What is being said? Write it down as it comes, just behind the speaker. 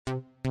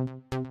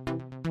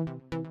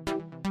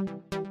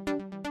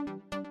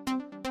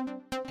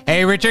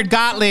Hey, Richard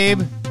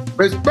Gottlieb.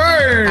 Chris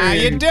Byrne. How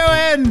you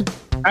doing?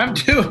 I'm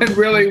doing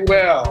really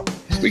well.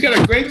 We got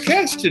a great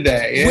guest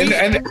today,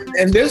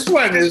 and this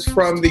one is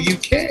from the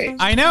UK.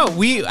 I know.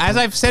 As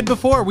I've said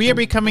before, we are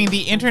becoming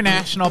the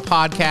international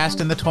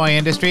podcast in the toy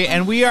industry,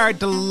 and we are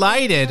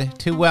delighted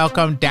to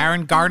welcome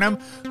Darran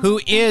Garnham,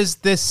 who is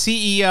the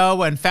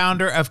CEO and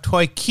founder of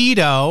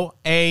Toikido,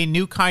 a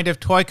new kind of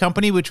toy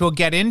company, which we'll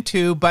get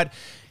into, but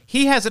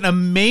he has an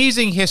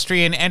amazing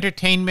history in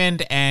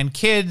entertainment and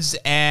kids,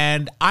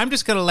 and I'm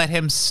just going to let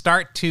him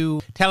start to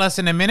tell us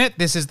in a minute.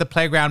 This is the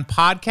Playground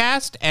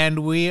Podcast, and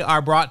we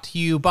are brought to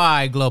you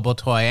by Global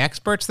Toy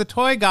Experts, The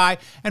Toy Guy,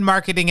 and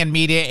marketing and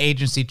media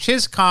agency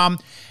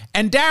Chiscom.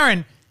 And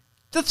Darran,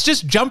 let's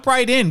just jump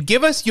right in.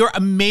 Give us your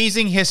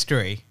amazing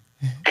history.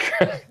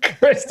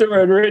 Christopher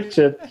and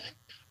Richard,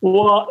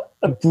 what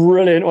a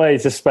brilliant way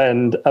to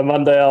spend a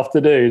Monday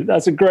afternoon.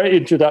 That's a great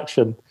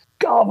introduction.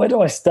 God, where do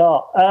I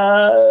start?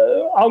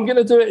 I'm going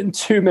to do it in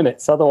 2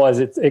 minutes. Otherwise,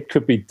 it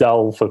could be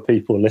dull for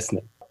people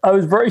listening. I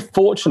was very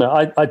fortunate.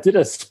 I did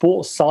a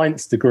sports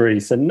science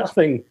degree, so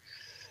nothing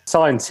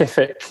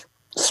scientific,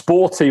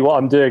 sporty what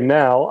I'm doing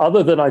now,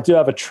 other than I do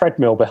have a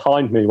treadmill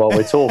behind me while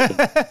we're talking.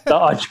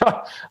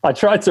 I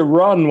try to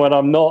run when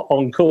I'm not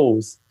on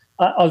calls.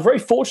 I was very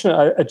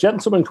fortunate. A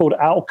gentleman called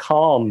Al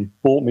Khan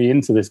brought me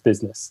into this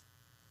business.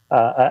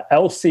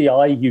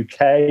 LCI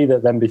UK,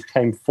 that then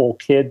became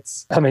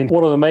 4Kids. I mean,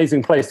 what an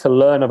amazing place to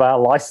learn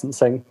about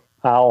licensing.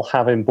 Al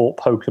having bought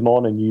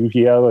Pokemon and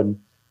Yu-Gi-Oh! And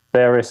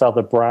various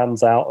other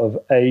brands out of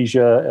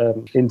Asia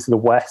into the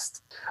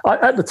West.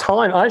 At the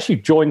time, I actually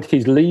joined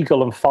his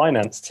legal and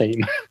finance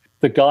team.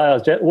 The guy I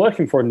was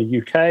working for in the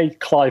UK,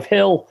 Clive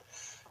Hill,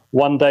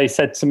 one day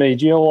said to me,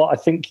 "Do you know what?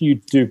 I think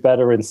you'd do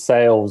better in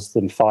sales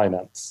than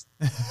finance."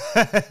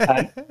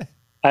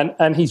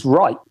 And he's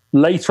right.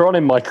 Later on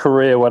in my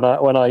career, when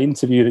I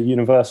interviewed at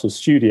Universal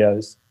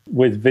Studios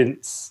with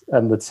Vince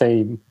and the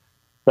team,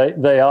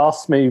 they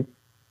asked me,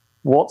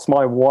 "What's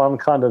my one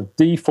kind of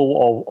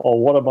default, or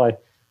what am I?"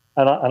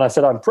 And I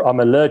said, "I'm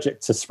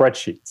allergic to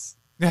spreadsheets."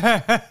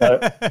 So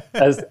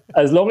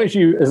as long as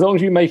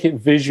you make it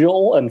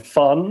visual and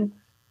fun,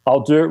 I'll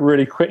do it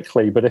really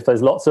quickly. But if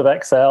there's lots of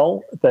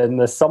Excel, then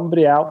there's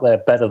somebody out there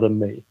better than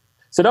me.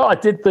 So no, I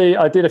did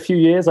a few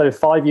years. I did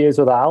 5 years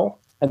with Al,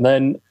 and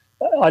then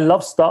I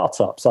love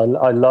startups. I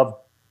love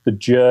the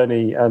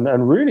journey,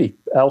 and really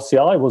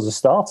LCI was a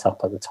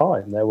startup at the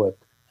time. There were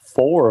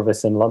 4 of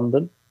us in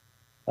London.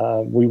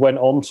 We went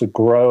on to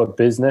grow a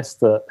business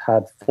that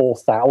had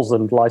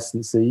 4,000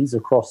 licensees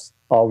across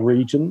our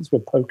regions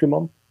with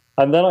Pokemon.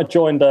 And then I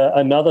joined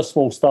another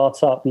small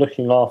startup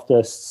looking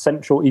after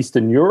Central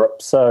Eastern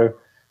Europe. So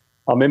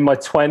I'm in my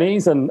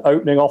 20s and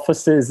opening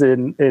offices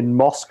in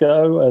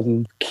Moscow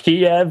and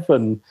Kiev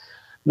and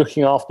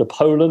looking after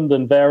Poland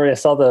and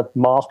various other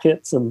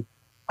markets. And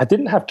I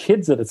didn't have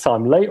kids at the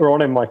time. Later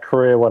on in my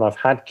career, when I've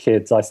had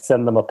kids, I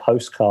send them a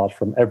postcard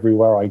from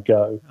everywhere I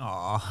go.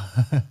 Aww.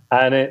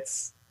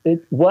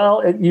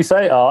 And you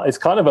say it's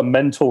kind of a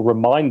mental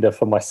reminder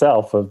for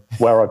myself of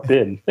where I've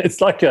been.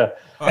 It's like a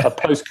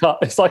postcard.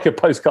 It's like a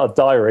postcard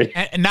diary.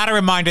 And not a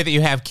reminder that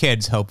you have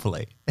kids,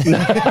 hopefully.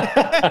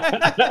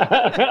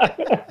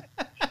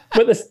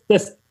 But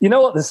there's you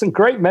know what? There's some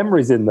great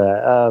memories in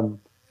there.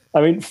 I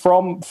mean,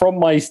 from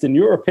my Eastern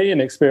European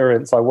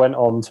experience, I went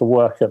on to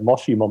work at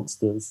Moshi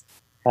Monsters.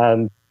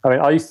 And I mean,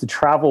 I used to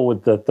travel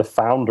with the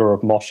founder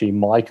of Moshi,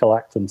 Michael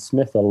Acton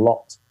Smith, a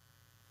lot.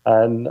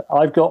 And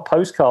I've got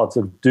postcards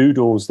of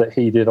doodles that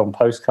he did on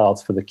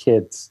postcards for the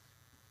kids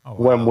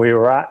when we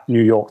were at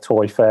New York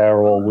Toy Fair,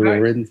 or we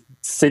were in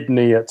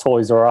Sydney at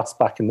Toys R Us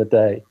back in the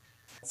day.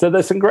 So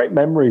there's some great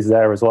memories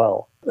there as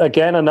well.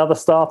 Again, another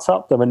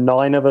startup. There were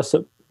 9 of us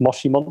at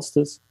Moshi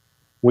Monsters.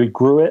 We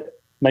grew it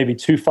maybe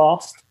too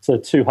fast to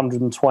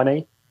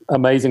 220.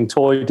 Amazing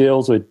toy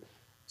deals with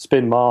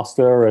Spin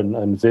Master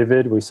and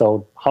Vivid. We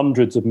sold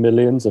hundreds of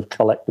millions of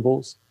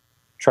collectibles,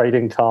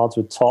 trading cards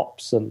with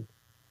Topps. And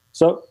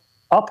so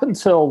up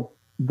until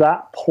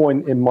that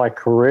point in my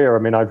career, I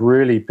mean, I'd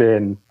really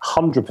been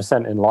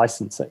 100% in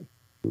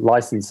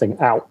licensing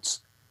out.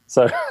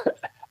 So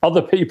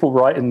other people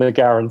writing the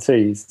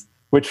guarantees,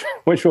 which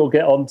we'll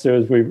get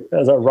onto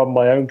as I run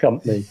my own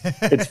company.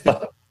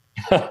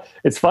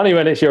 It's funny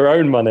when it's your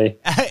own money.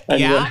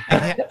 And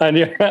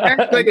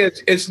Actually,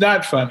 it's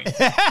not funny.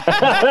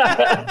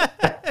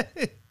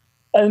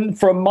 And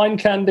from Mind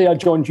Candy, I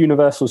joined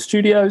Universal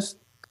Studios.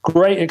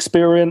 Great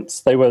experience.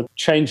 They were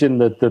changing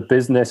the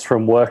business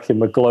from working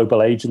with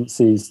global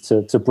agencies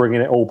to bringing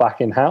it all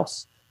back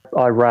in-house.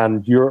 I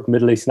ran Europe,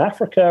 Middle East, and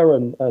Africa,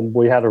 and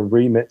we had a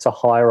remit to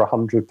hire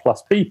 100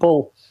 plus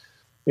people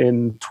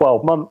in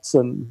 12 months.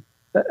 And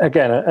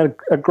again,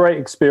 a great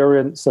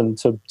experience, and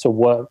to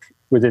work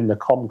within the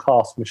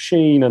Comcast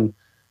machine and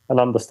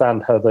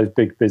understand how those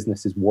big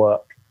businesses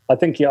work. I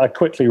think I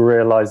quickly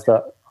realized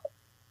that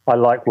I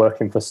like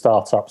working for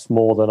startups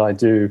more than I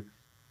do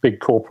big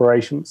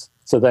corporations.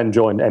 So then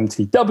joined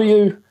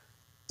MTW,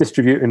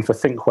 distributing for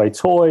Thinkway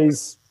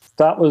Toys,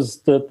 that was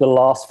the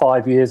last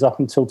 5 years up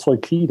until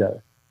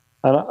Toikido.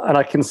 And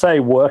I can say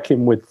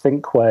working with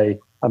Thinkway,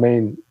 I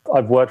mean,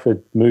 I've worked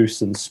with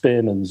Moose and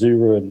Spin and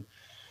Zuru and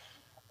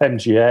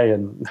MGA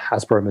and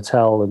Hasbro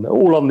Mattel and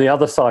all on the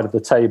other side of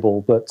the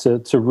table, but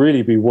to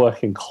really be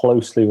working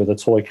closely with a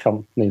toy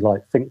company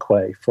like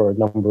Thinkway for a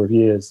number of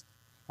years,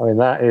 I mean,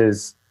 that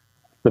is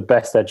the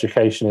best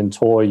education in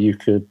toy you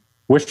could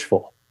wish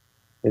for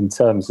in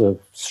terms of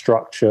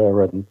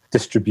structure and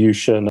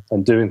distribution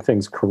and doing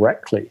things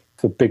correctly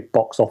for big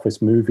box office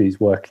movies,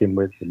 working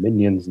with the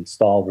Minions and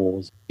Star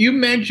Wars. You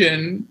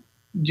mentioned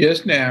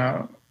just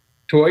now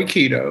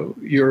Toikido,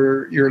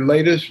 your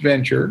latest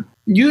venture.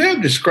 You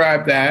have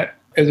described that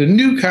as a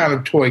new kind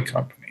of toy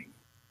company.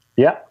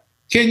 Yeah.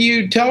 Can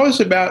you tell us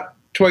about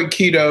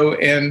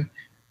Toikido and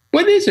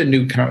what is a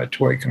new kind of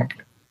toy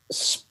company?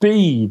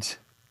 Speed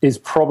is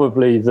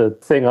probably the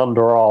thing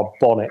under our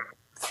bonnet.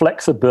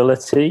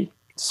 Flexibility,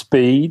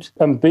 speed,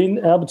 and being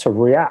able to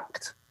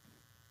react.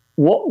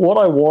 What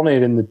I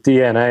wanted in the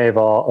DNA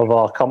of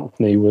our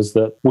company was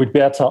that we'd be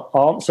able to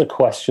answer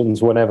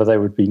questions whenever they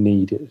would be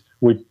needed.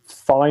 We'd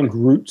find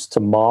routes to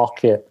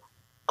market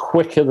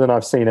quicker than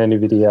I've seen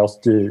anybody else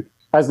do.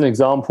 As an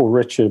example,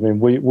 Richard, I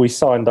mean, we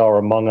signed our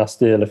Among Us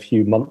deal a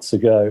few months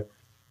ago,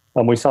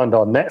 and we signed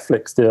our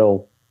Netflix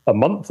deal a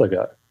month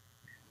ago.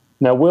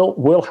 Now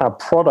we'll have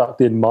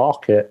product in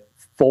market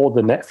for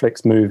the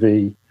Netflix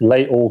movie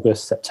late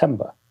August,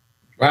 September.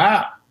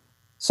 Wow!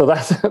 So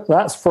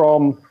that's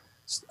from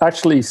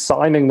actually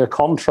signing the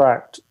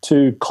contract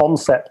to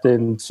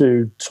concepting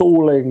to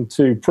tooling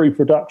to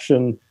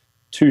pre-production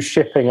to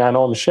shipping and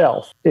on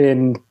shelf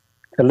in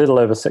a little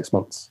over 6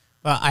 months.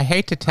 Well, I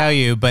hate to tell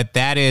you, but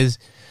that is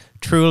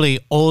truly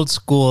old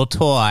school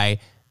toy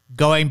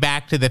going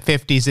back to the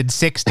 50s and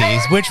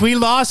 60s, which we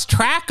lost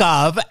track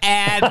of.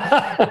 And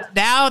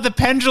now the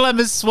pendulum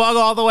has swung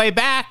all the way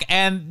back.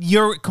 And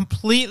you're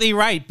completely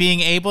right. Being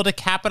able to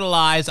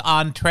capitalize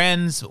on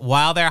trends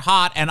while they're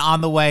hot and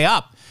on the way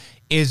up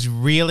is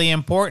really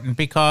important,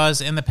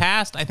 because in the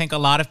past, I think a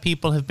lot of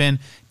people have been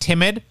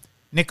timid.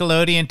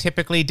 Nickelodeon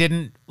typically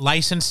didn't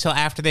license till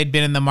after they'd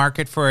been in the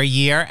market for a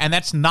year, and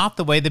that's not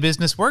the way the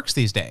business works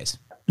these days.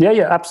 Yeah,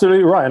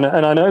 absolutely right.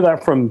 And I know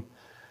that from,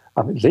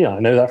 Leon, I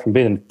know that from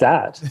being a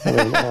dad. I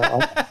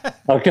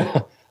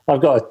mean,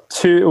 I've got a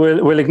two.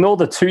 We'll ignore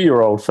the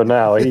 2-year-old for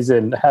now. He's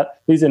in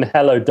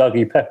Hello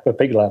Dougie Peppa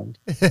Pigland.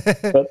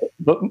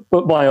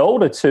 But my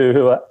older two,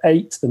 who are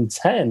 8 and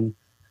 10.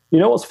 You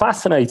know what's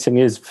fascinating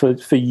is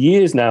for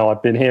years now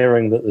I've been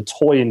hearing that the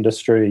toy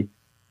industry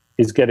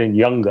is getting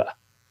younger.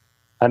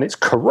 And it's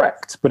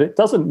correct, but it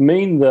doesn't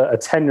mean that a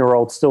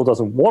 10-year-old still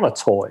doesn't want a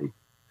toy,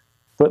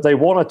 but they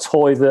want a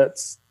toy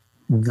that's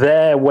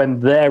there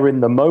when they're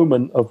in the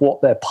moment of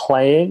what they're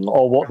playing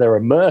or what they're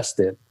immersed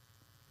in.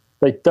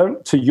 They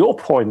don't, to your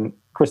point,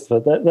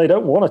 Christopher, they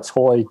don't want a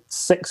toy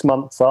 6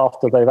 months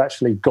after they've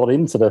actually got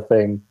into the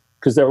thing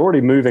because they're already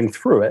moving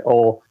through it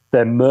or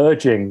they're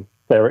merging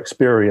their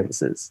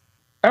experiences.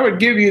 I would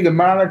give you the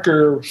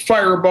moniker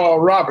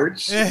Fireball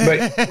Roberts,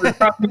 but you would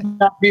probably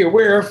not be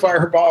aware of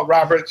Fireball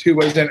Roberts, who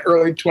was an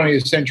early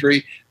 20th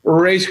century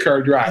race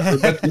car driver.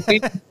 But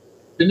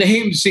the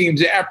name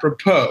seems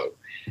apropos.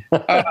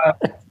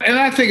 And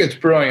I think it's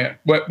brilliant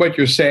what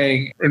you're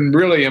saying, and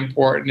really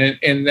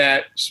important in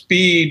that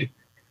speed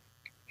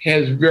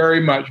has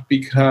very much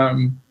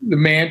become the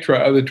mantra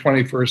of the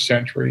 21st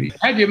century.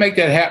 How do you make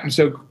that happen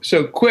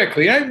so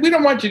quickly? We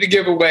don't want you to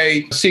give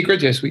away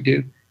secrets. Yes, we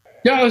do.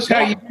 Tell us how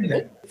you do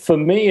that. For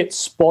me, it's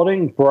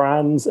spotting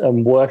brands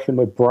and working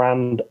with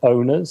brand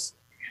owners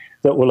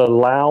that will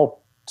allow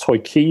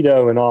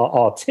Toikido and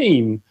our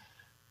team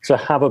to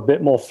have a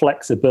bit more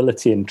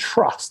flexibility and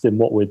trust in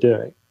what we're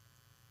doing.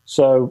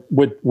 So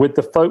with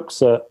the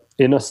folks at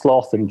Inner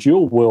Sloth and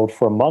Jewel World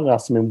for Among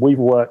Us, I mean, we've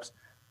worked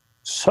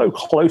so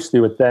closely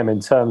with them in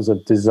terms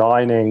of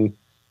designing,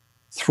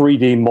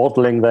 3D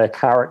modeling their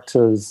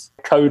characters,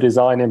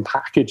 co-designing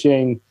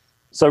packaging.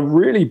 So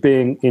really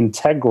being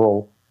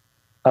integral.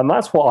 And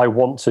that's what I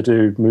want to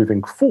do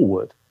moving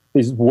forward,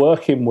 is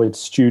working with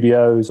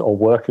studios or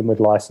working with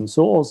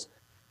licensors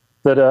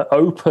that are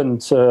open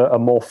to a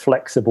more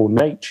flexible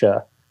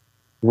nature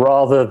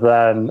rather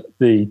than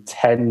the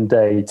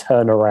 10-day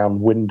turnaround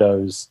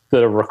windows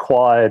that are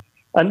required.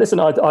 And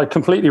listen, I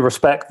completely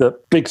respect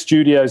that big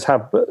studios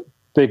have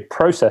big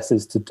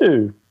processes to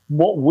do.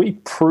 What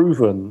we've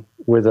proven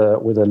with a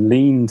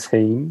lean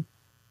team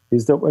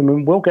is that, I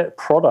mean, we'll get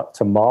product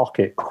to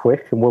market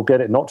quick, and we'll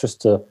get it not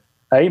just to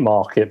a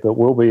market, but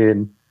we'll be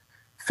in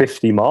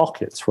 50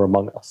 markets for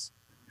Among Us.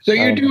 So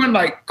you're doing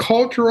like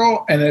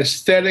cultural and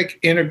aesthetic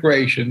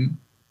integration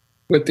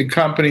with the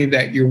company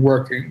that you're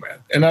working with.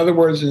 In other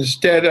words,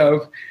 instead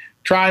of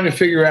trying to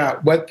figure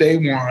out what they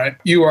want,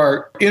 you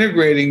are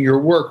integrating your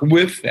work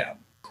with them.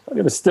 I'm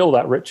going to steal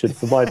that, Richard,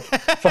 for my.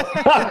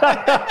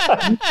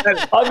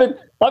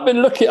 I've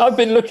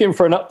been looking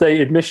for an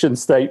updated mission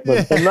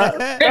statement, and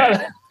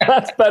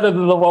that's better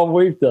than the one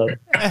we've done.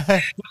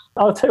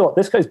 I'll tell you what,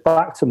 this goes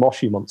back to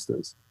Moshi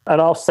Monsters,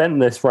 and I'll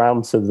send this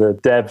round to the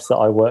devs that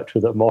I worked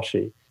with at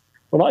Moshi.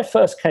 when I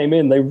first came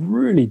in, they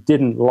really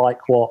didn't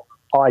like what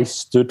I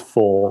stood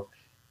for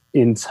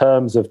in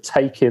terms of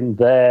taking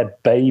their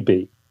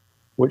baby,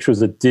 which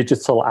was a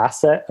digital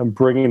asset, and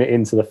bringing it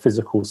into the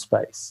physical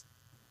space.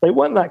 They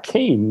weren't that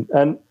keen.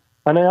 And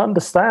I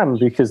understand,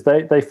 because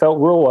they felt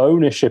real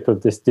ownership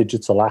of this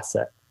digital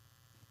asset.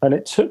 And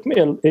it took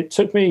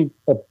me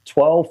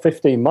 12,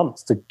 15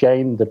 months to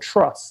gain the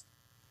trust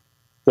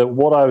that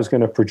what I was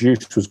going to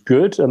produce was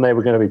good and they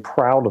were going to be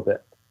proud of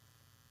it.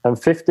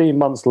 And 15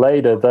 months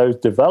later, those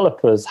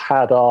developers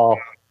had our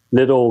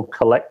little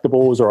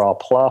collectibles or our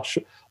plush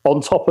on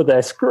top of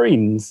their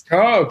screens.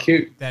 Oh,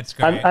 cute. That's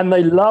great. And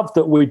they loved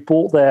that we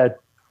brought their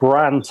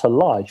brand to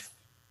life.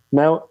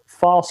 Now,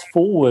 fast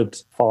forward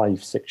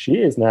 5-6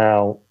 years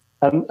now,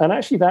 and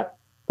actually that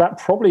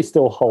probably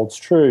still holds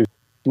true.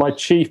 My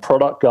chief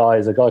product guy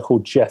is a guy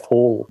called Jeff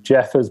Hall.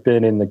 Jeff has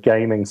been in the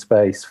gaming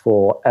space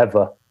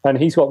forever, and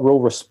he's got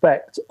real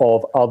respect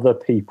of other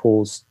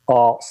people's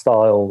art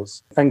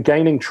styles and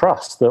gaining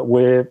trust that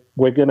we're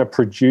going to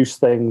produce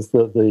things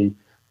that the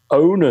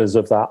owners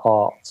of that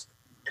art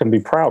can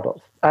be proud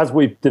of. As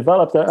we've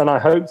developed it, and I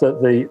hope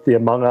that the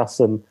Among Us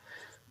and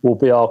will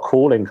be our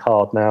calling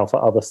card now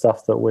for other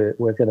stuff that we're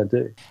going to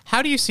do.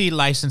 How do you see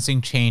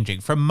licensing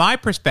changing? From my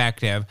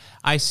perspective,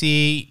 I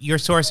see you're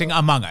sourcing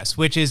Among Us,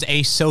 which is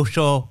a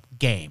social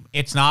game.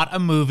 It's not a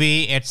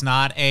movie. It's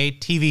not a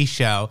TV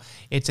show.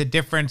 It's a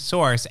different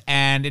source,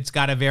 and it's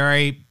got a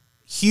very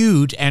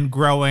huge and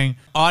growing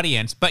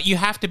audience, but you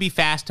have to be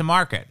fast to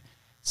market.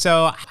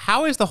 So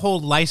how is the whole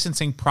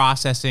licensing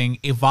processing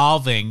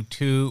evolving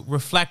to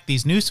reflect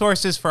these new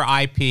sources for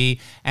IP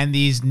and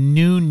these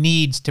new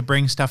needs to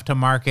bring stuff to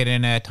market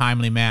in a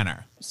timely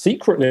manner?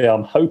 Secretly,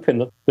 I'm hoping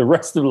that the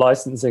rest of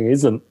licensing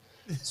isn't,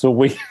 so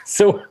we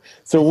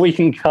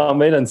can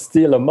come in and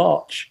steal a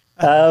march.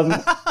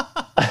 The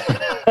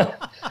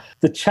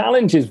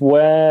challenge is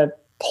where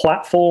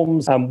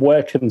platforms and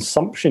where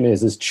consumption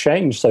has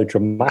changed so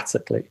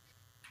dramatically.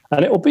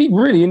 And it will be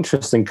really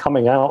interesting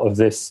coming out of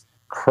this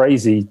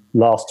crazy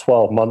last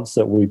 12 months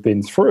that we've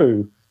been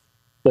through,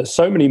 that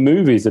so many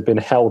movies have been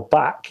held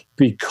back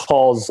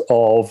because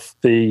of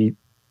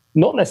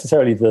not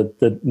necessarily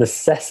the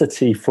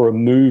necessity for a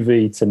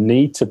movie to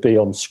need to be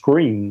on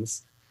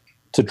screens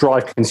to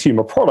drive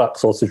consumer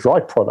products or to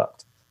drive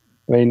product.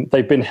 I mean,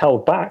 they've been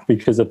held back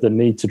because of the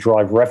need to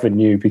drive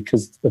revenue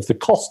because of the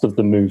cost of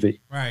the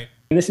movie. Right.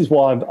 And this is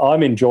why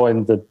I'm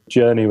enjoying the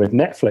journey with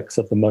Netflix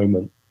at the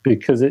moment,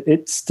 because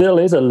it still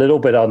is a little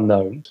bit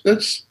unknown.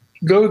 Let's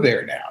go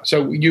there now.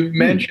 So you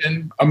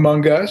mentioned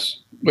Among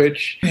Us,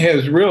 which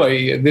has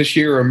really this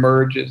year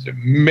emerged as a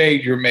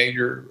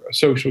major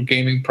social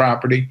gaming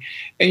property.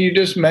 And you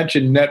just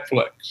mentioned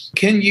Netflix.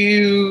 Can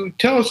you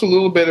tell us a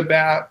little bit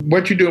about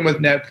what you're doing with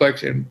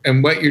Netflix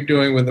and what you're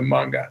doing with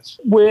Among Us?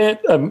 We're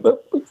a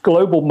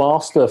global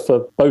master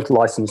for both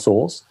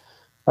licensors.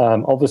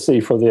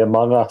 Obviously for the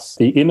Among Us,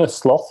 the Inner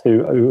Sloth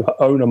who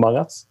own Among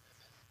Us.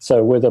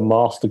 So we're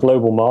the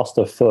global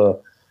master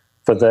for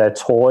their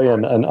toy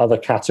and other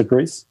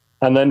categories.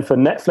 And then for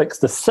Netflix,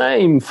 the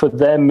same for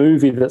their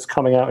movie that's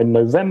coming out in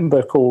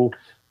November called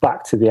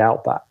Back to the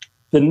Outback.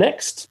 The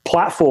next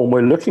platform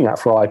we're looking at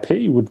for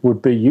IP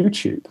would be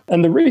YouTube.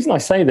 And the reason I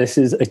say this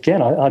is,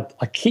 again,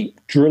 I keep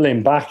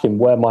drilling back in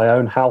where my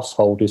own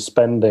household is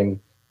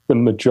spending the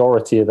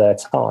majority of their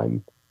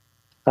time.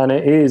 And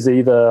it is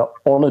either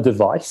on a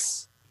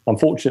device,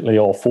 unfortunately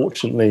or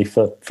fortunately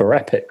for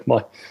Epic,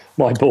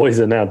 my boys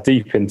are now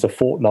deep into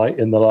Fortnite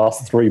in the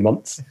last 3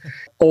 months,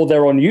 or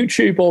they're on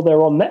YouTube or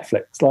they're on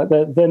Netflix. Like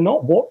they're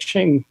not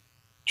watching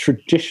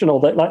traditional.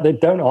 They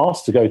don't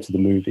ask to go to the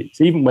movies,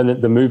 even when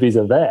the movies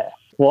are there.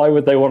 Why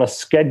would they want to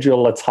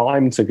schedule a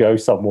time to go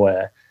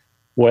somewhere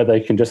where they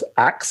can just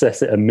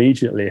access it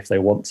immediately if they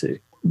want to?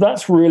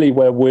 That's really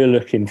where we're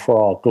looking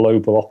for our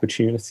global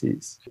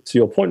opportunities. To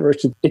your point,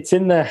 Richard, it's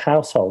in their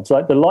households.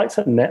 Like the likes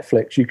of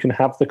Netflix, you can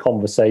have the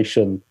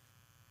conversation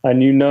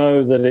and you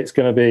know that it's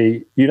going to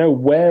be, you know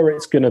where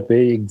it's going to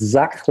be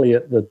exactly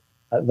at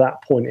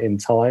that point in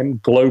time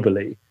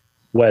globally,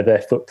 where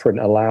their footprint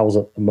allows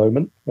at the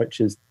moment, which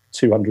is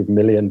 200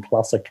 million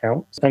plus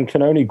accounts, and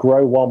can only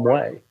grow one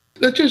way.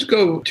 Let's just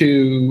go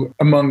to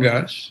Among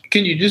Us.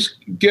 Can you just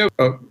give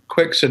a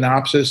quick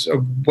synopsis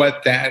of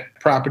what that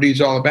property is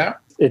all about?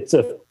 It's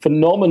a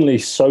phenomenally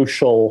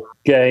social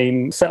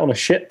game set on a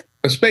ship.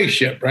 A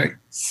spaceship, right?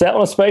 Set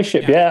on a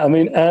spaceship, yeah. I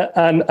mean,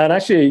 and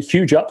actually a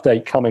huge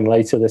update coming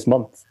later this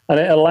month. And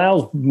it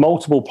allows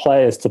multiple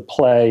players to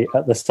play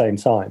at the same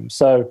time.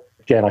 So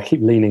again, I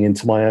keep leaning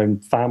into my own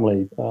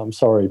family. I'm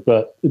sorry.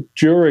 But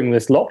during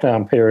this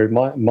lockdown period,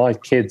 my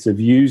kids have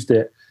used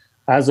it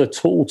as a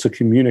tool to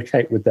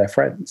communicate with their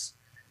friends.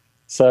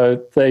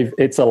 So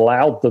it's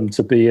allowed them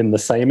to be in the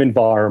same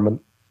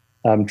environment,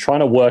 trying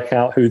to work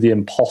out who the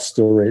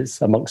imposter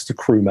is amongst the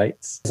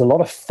crewmates. There's a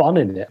lot of fun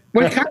in it.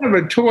 What kind of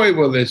a toy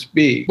will this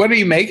be? What are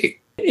you making?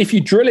 If you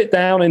drill it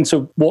down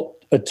into what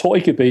a toy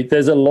could be,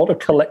 there's a lot of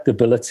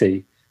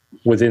collectability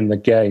within the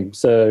game.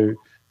 So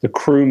the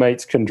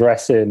crewmates can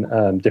dress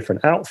in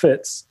different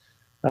outfits.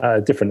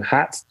 different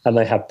hats, and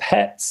they have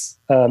pets.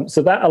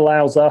 So that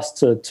allows us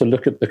to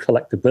look at the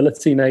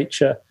collectability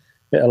nature.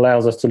 It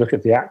allows us to look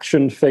at the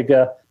action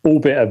figure,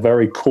 albeit a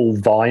very cool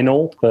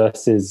vinyl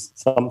versus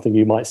something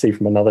you might see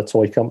from another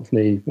toy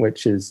company,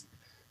 which is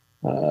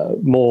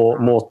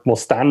more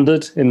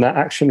standard in that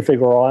action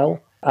figure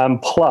aisle.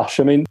 And plush,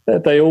 I mean,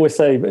 they always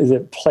say, is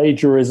it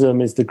plagiarism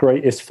is the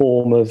greatest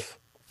form of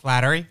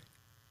flattery?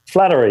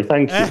 Flattery,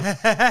 thank you.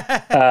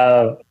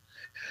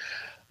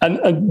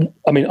 And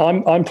I mean,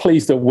 I'm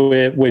pleased that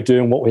we're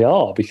doing what we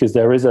are, because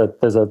there's a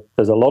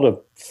lot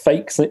of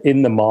fakes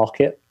in the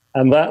market,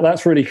 and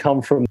that's really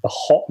come from the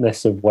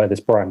hotness of where this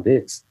brand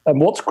is.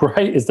 And what's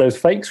great is those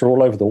fakes are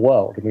all over the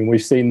world. I mean,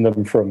 we've seen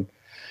them from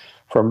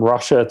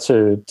Russia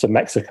to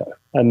Mexico,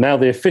 and now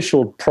the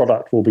official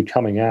product will be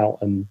coming out,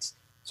 and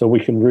so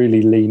we can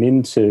really lean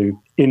into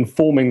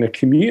informing the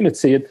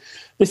community. And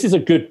this is a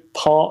good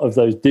part of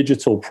those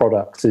digital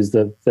products, is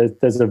that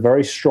there's a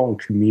very strong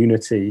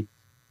community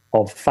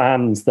of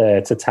fans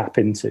there to tap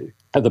into.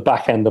 At the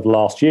back end of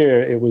last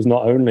year, it was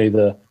not only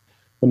the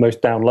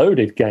most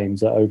downloaded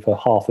games at over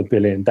 500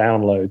 million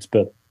downloads,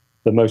 but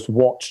the most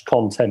watched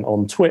content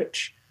on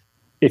Twitch.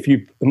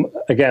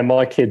 Again,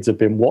 my kids have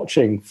been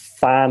watching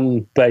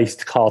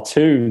fan-based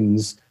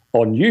cartoons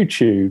on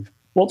YouTube.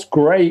 What's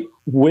great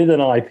with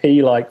an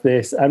IP like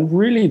this, and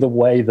really the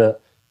way that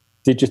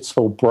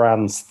digital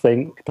brands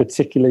think,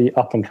 particularly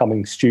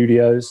up-and-coming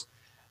studios,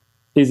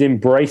 is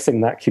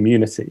embracing that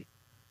community.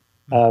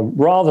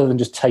 Rather than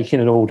just taking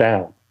it all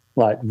down,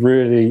 like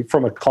really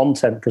from a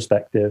content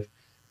perspective,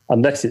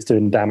 unless it's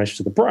doing damage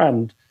to the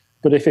brand.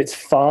 But if it's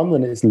fun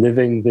and it's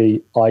living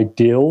the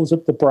ideals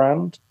of the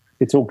brand,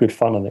 it's all good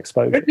fun and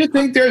exposure. Do you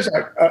think there's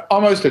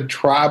almost a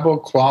tribal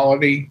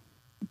quality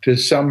to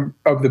some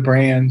of the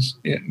brands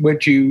in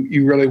which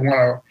you really want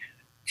to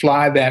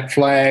fly that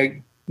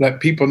flag,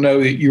 let people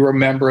know that you're a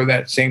member of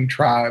that same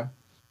tribe?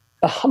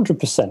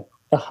 100%.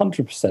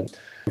 100%.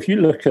 If you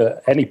look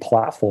at any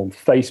platform,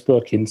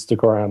 Facebook,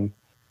 Instagram,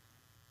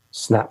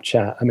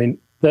 Snapchat, I mean,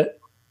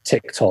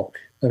 TikTok,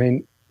 I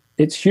mean,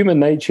 it's human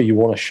nature you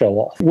want to show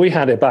off. We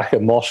had it back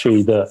at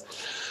Moshi that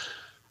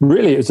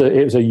really it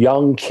was a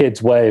young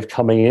kid's way of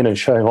coming in and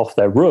showing off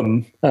their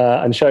room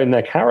and showing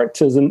their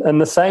characters. And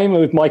the same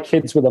with my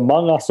kids with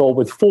Among Us or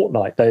with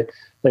Fortnite.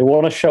 They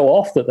want to show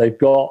off that they've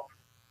got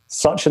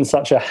such and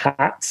such a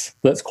hat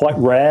that's quite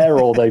rare,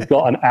 or they've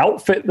got an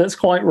outfit that's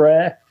quite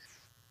rare.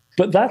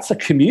 But that's a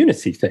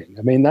community thing.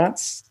 I mean,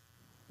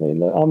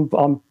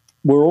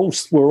 we're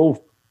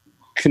all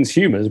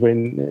consumers.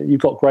 When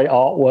you've got great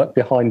artwork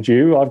behind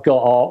you, I've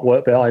got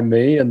artwork behind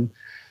me, and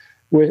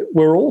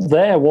we're all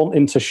there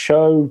wanting to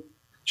show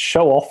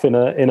off in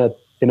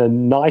a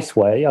nice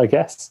way, I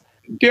guess.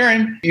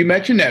 Darran, you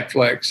mentioned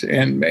Netflix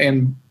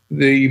and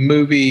the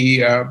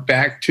movie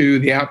Back to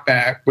the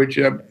Outback, which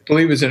I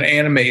believe is an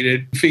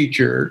animated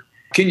feature.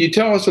 Can you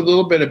tell us a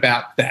little bit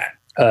about that?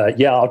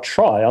 Yeah, I'll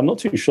try. I'm not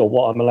too sure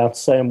what I'm allowed to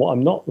say and what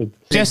I'm not.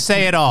 Just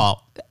say it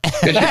all.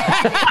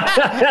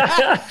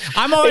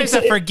 I'm always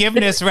a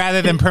forgiveness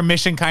rather than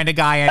permission kind of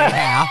guy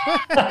anyhow.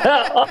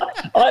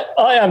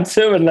 I am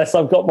too, unless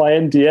I've got my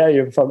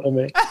NDA in front of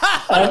me.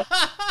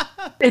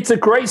 It's a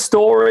great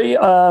story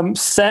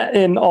set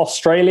in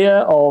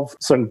Australia of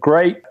some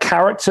great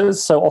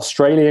characters, so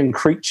Australian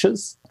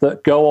creatures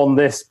that go on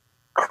this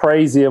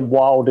crazy and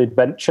wild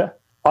adventure.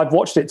 I've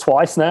watched it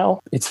twice now.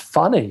 It's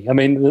funny. I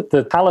mean,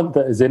 the talent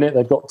that is in it,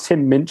 they've got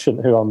Tim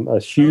Minchin, who I'm a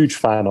huge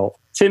fan of.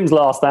 Tim's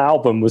last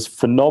album was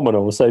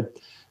phenomenal. So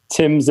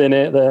Tim's in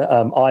it,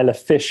 Isla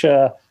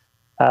Fisher.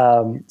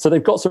 So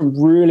they've got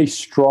some really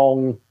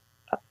strong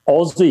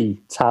Aussie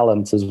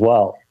talent as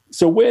well.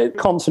 So we're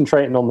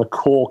concentrating on the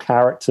core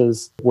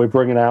characters. We're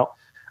bringing out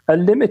a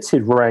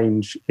limited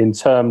range in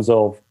terms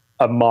of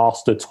a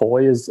master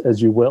toy,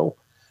 as you will.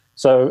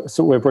 So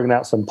we're bringing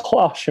out some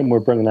plush, and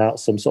we're bringing out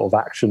some sort of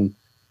action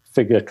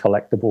figure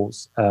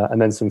collectibles,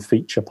 and then some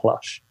feature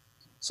plush.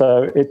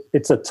 So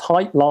it's a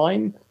tight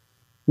line,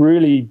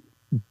 really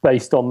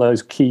based on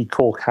those key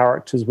core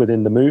characters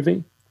within the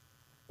movie,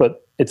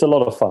 but it's a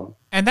lot of fun.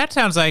 And that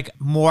sounds like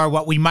more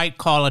what we might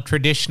call a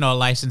traditional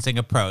licensing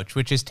approach,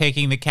 which is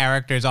taking the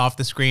characters off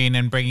the screen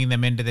and bringing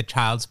them into the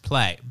child's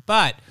play.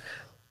 But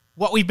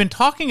what we've been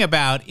talking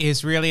about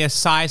is really a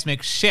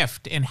seismic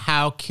shift in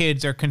how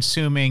kids are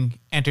consuming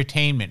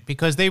entertainment,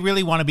 because they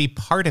really want to be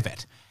part of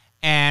it.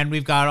 And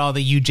we've got all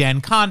the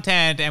UGen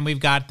content, and we've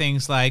got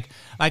things like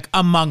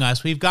Among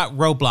Us, we've got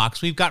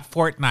Roblox, we've got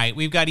Fortnite,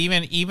 we've got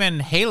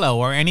even Halo,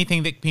 or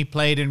anything that can be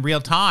played in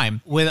real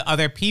time with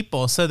other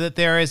people, so that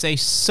there is a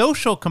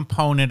social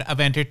component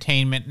of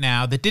entertainment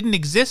now that didn't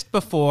exist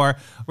before,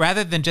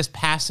 rather than just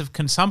passive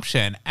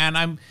consumption. And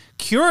I'm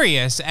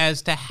curious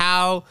as to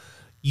how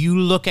you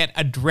look at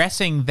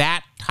addressing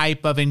that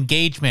type of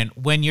engagement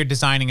when you're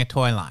designing a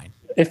toy line.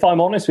 If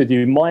I'm honest with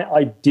you, my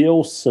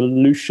ideal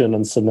solution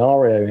and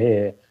scenario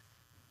here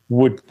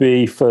would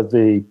be for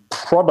the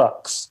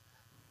products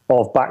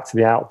of Back to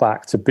the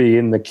Outback to be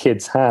in the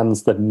kids'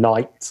 hands the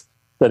night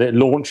that it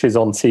launches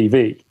on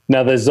TV.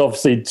 Now, there's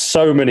obviously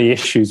so many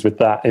issues with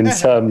that in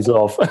terms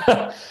of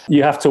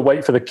you have to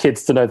wait for the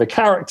kids to know the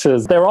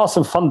characters. There are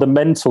some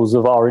fundamentals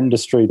of our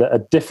industry that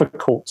are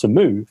difficult to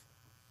move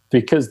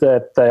because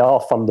they are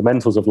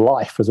fundamentals of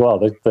life as well.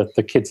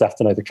 The kids have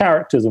to know the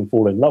characters and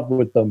fall in love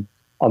with them,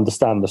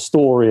 understand the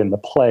story and the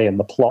play and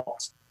the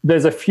plot.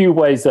 There's a few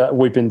ways that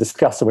we've been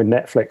discussing with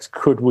Netflix.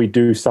 Could we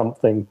do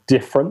something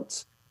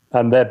different?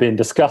 And they're being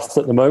discussed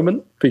at the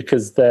moment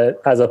because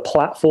as a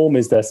platform,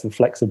 is there some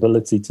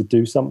flexibility to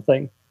do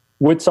something?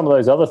 With some of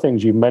those other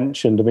things you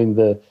mentioned, I mean,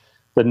 the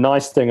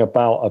nice thing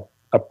about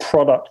a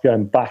product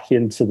going back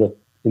into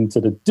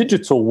the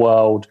digital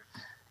world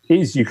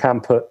is you can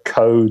put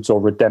codes or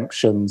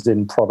redemptions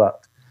in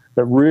product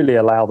that really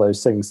allow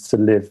those things to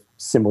live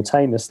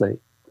simultaneously.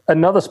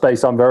 Another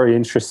space I'm very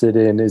interested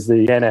in is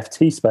the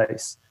NFT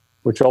space,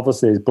 which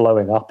obviously is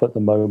blowing up at the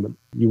moment.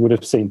 You would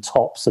have seen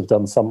Topps have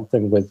done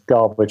something with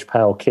Garbage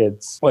Pail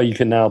Kids, where you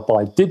can now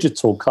buy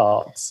digital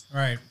cards.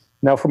 Right.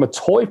 Now, from a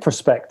toy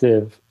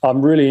perspective,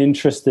 I'm really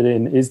interested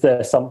in, is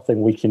there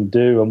something we can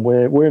do? And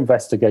we're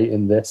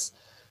investigating this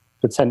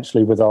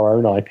potentially with our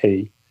own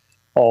IP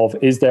of,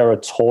 is there a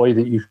toy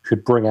that you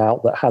could bring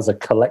out that has a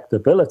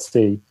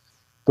collectability,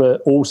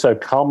 but also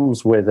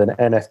comes with an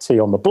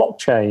NFT on the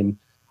blockchain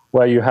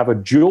where you have a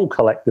dual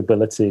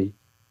collectability.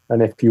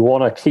 And if you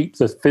want to keep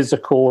the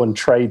physical and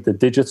trade the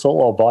digital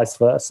or vice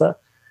versa,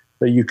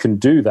 that you can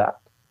do that.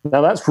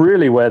 Now, that's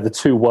really where the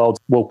two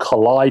worlds will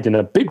collide in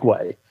a big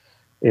way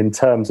in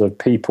terms of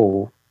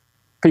people's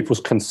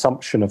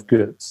consumption of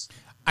goods.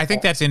 I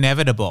think that's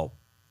inevitable.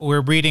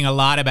 We're reading a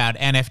lot about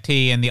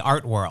NFT in the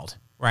art world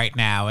right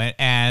now,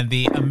 and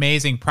the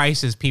amazing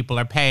prices people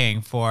are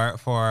paying for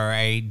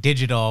a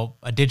digital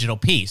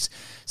piece.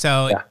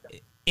 So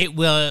it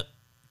will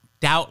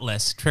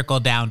doubtless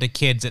trickle down to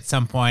kids at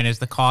some point as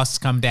the costs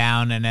come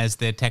down and as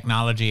the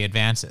technology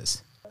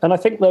advances. And I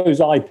think those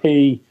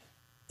IP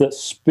that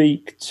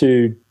speak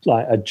to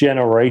like a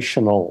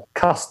generational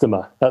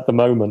customer at the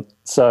moment.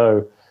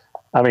 So,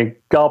 I mean,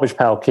 Garbage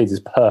Pail Kids is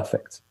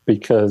perfect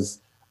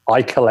because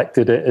I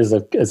collected it as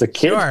a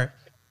kid. Sure.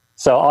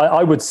 So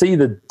I would see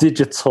the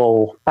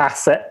digital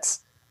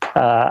assets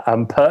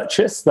and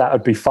purchase, that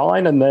would be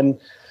fine. And then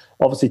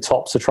obviously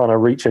Topps are trying to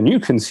reach a new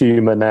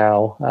consumer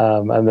now,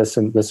 and there's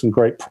some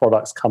great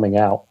products coming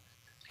out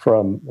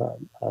from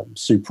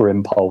Super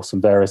Impulse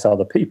and various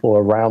other people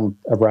around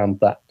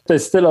that.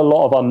 There's still a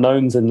lot of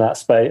unknowns in that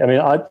space. I mean,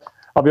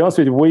 I'll be honest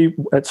with you, we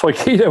at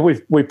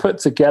Toikido, we put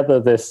together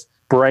this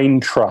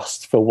brain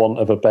trust, for want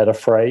of a better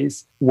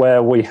phrase,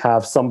 where we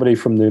have somebody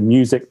from the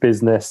music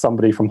business,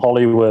 somebody from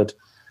Hollywood,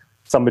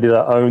 somebody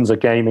that owns a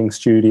gaming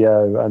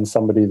studio, and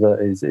somebody that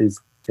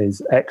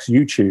is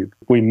ex-YouTube.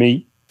 We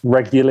meet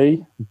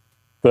regularly,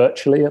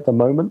 virtually at the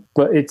moment,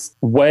 but it's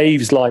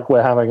waves like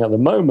we're having at the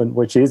moment,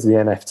 which is the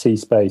NFT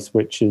space,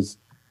 which is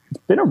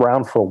been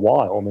around for a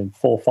while. I mean,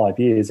 4 or 5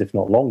 years, if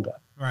not longer.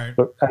 Right.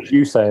 But as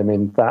you say, I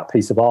mean, that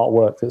piece of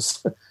artwork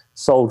that's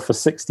sold for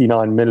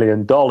 $69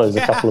 million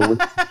a couple of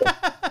weeks ago.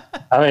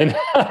 I mean,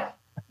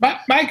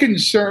 my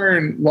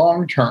concern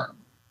long term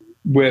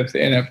with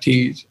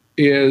NFTs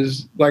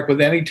is, like with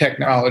any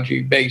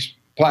technology-based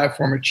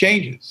platform, it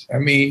changes. I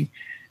mean,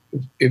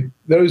 if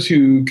those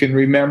who can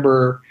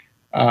remember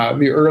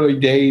the early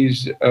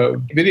days of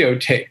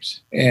videotapes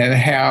and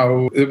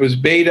how it was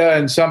beta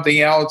and something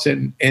else,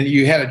 and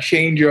you had a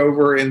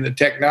changeover in the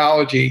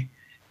technology,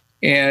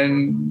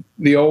 and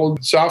the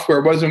old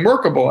software wasn't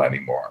workable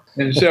anymore.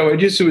 And so it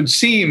just would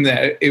seem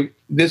that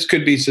this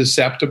could be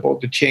susceptible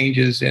to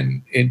changes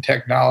in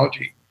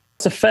technology.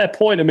 It's a fair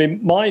point. I mean,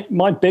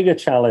 my bigger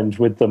challenge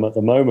with them at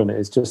the moment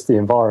is just the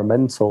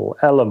environmental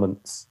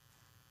elements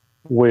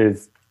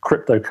with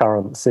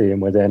cryptocurrency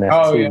and with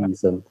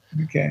NFTs.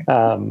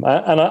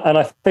 And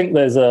I think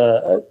there's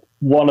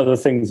one of the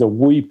things that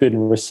we've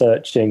been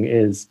researching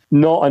is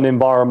not an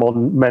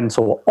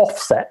environmental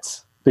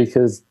offset,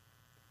 because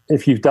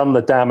if you've done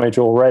the damage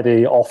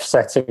already,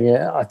 offsetting it,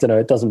 I don't know,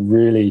 it doesn't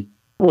really.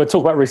 We'll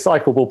talk about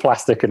recyclable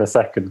plastic in a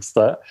second.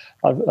 So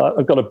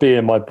I've got a bee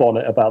in my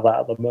bonnet about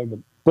that at the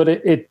moment. But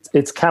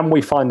it's can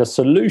we find a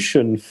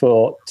solution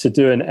to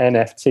do an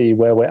NFT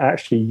where we're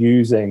actually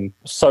using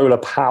solar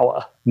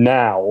power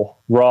now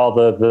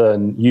rather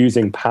than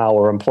using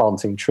power and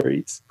planting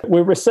trees?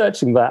 We're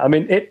researching that. I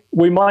mean,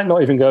 we might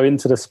not even go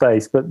into the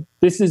space, but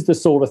this is the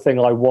sort of thing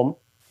I want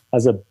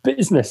as a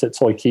business at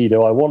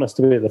Toikido. I want us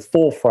to be at the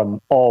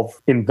forefront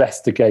of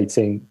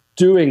investigating,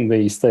 doing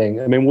these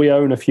things. I mean, we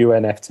own a few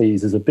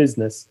NFTs as a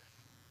business.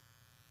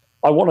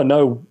 I want to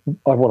know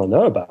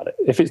about it.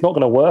 If it's not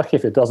going to work,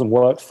 if it doesn't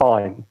work,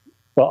 fine.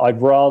 But I'd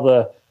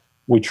rather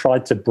we try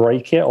to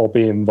break it or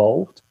be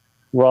involved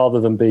rather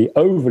than be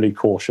overly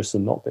cautious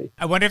and not be.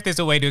 I wonder if there's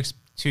a way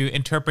to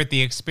interpret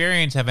the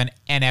experience of an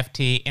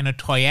NFT in a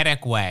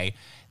toyetic way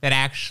that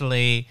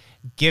actually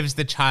gives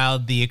the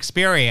child the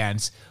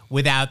experience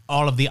without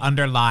all of the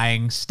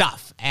underlying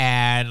stuff,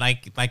 and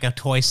like a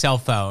toy cell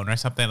phone or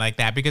something like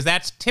that, because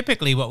that's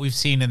typically what we've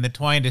seen in the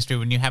toy industry.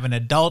 When you have an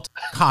adult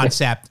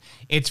concept,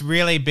 it's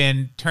really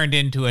been turned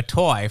into a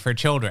toy for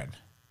children.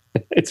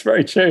 It's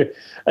very true.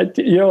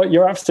 You know what?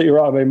 You're absolutely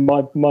right. I mean,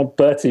 my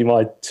Bertie,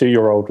 my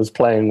 2-year-old, was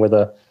playing with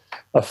a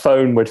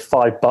phone with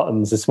 5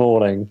 buttons this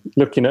morning,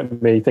 looking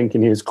at me,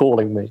 thinking he was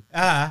calling me.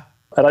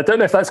 And I don't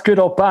know if that's good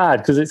or bad,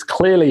 because it's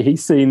clearly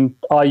he's seen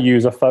I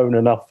use a phone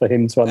enough for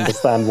him to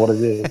understand what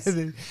it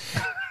is.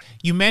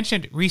 You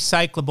mentioned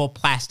recyclable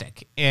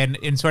plastic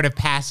in sort of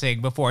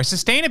passing before.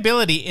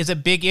 Sustainability is a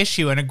big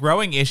issue and a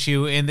growing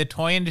issue in the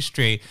toy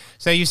industry.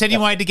 So you said you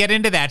wanted to get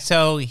into that.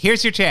 So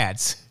here's your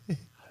chance.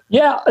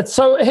 Yeah.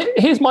 So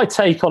here's my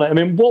take on it. I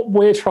mean, what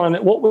we're trying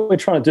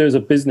to do as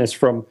a business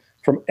from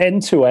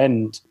end to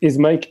end is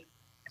make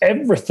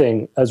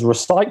everything as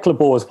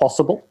recyclable as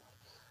possible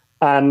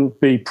and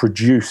be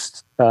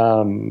produced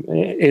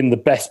in the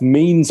best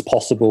means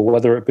possible,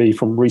 whether it be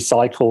from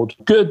recycled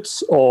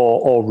goods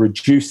or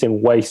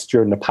reducing waste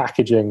during the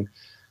packaging.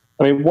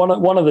 I mean,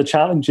 one of the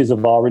challenges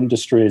of our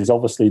industry is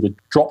obviously the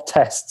drop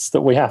tests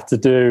that we have to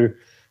do,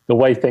 the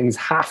way things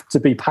have to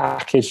be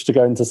packaged to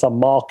go into some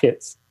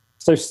markets.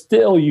 So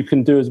still you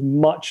can do as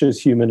much as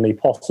humanly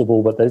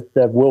possible, but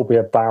there will be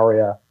a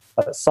barrier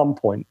at some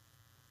point.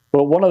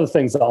 But one of the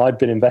things that I've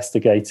been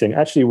investigating,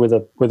 actually with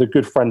a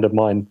good friend of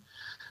mine,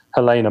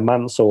 Helena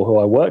Mansell, who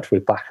I worked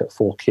with back at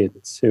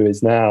 4Kids, who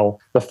is now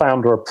the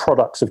founder of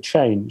Products of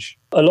Change.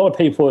 A lot of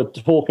people are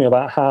talking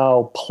about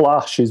how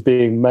plush is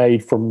being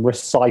made from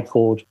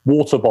recycled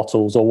water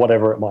bottles or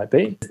whatever it might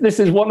be. This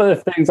is one of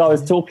the things I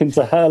was talking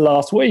to her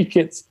last week.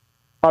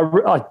 I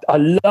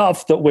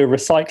love that we're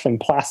recycling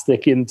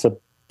plastic into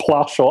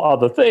plush or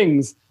other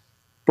things,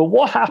 but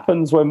what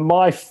happens when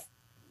my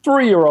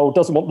 3-year-old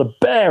doesn't want the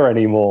bear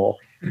anymore?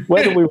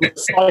 Whether we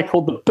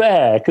recycle the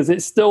bear, because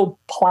it's still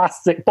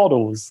plastic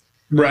bottles,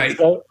 right?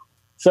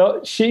 So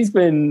she's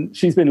been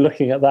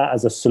looking at that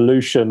as a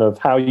solution of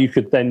how you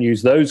could then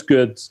use those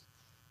goods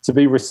to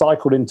be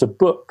recycled into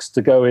books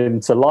to go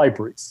into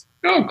libraries.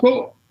 Oh,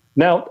 cool!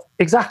 Now,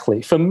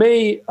 exactly for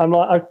me, I'm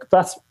like,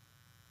 that's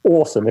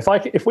awesome.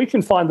 If we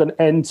can find an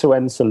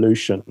end-to-end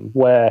solution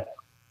where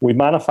we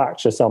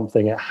manufacture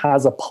something, it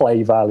has a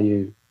play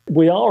value.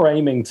 We are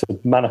aiming to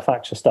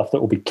manufacture stuff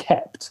that will be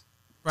kept.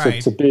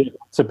 Right.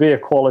 To be a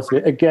quality.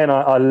 Again,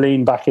 I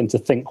lean back into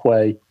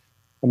Thinkway.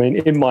 I mean,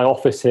 in my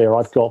office here,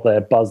 I've got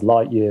their Buzz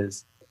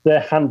Lightyears.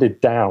 They're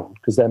handed down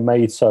because they're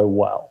made so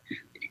well.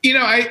 You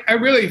know, I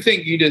really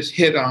think you just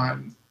hit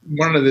on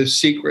one of the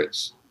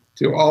secrets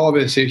to all of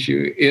this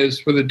issue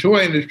is for the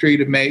toy industry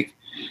to make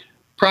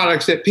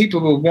products that people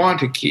will want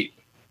to keep.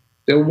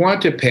 They'll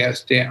want to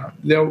pass down.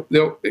 They'll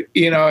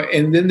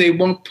and then they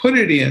won't put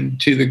it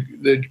into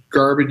the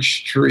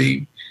garbage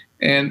stream.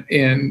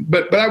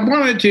 But I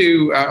wanted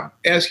to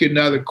ask you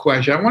another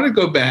question. I want to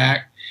go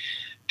back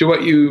to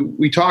what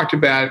we talked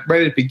about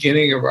right at the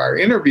beginning of our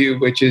interview,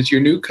 which is your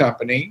new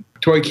company,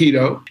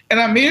 Toikido. And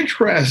I'm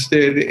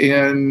interested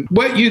in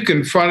what you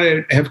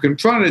have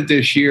confronted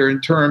this year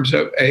in terms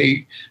of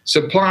a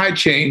supply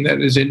chain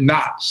that is in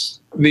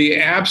knots, the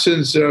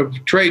absence of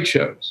trade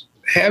shows.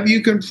 Have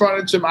you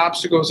confronted some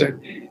obstacles,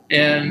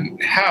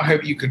 and how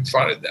have you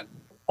confronted them?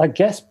 I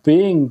guess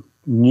being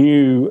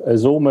new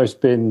has almost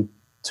been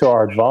to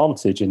our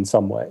advantage in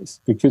some ways,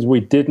 because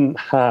we didn't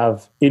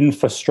have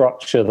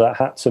infrastructure that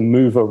had to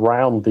move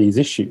around these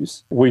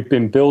issues. We've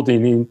been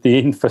building the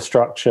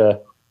infrastructure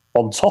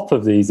on top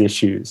of these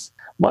issues.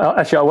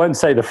 Actually, I won't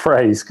say the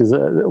phrase because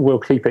we'll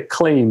keep it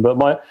clean, but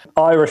my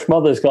Irish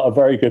mother's got a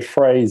very good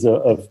phrase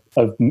of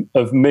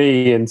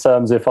me in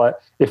terms if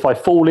I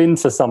fall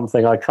into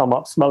something, I come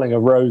up smelling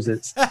of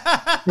roses.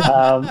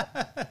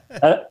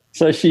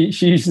 So she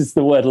uses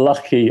the word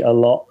lucky a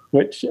lot,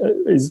 which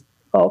is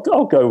I'll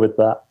go with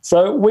that.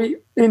 So we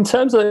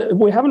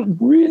haven't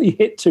really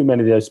hit too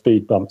many of those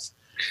speed bumps.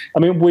 I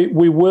mean,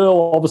 we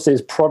will obviously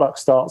as product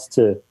starts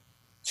to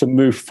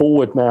move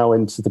forward now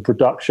into the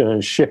production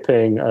and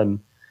shipping and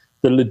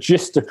the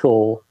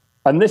logistical.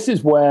 And this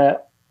is where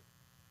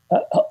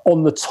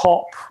on the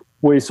top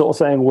we're sort of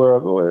saying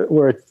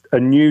we're a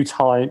new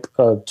type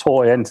of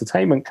toy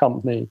entertainment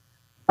company,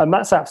 and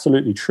that's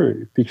absolutely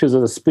true because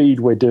of the speed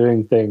we're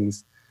doing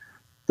things.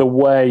 The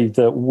way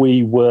that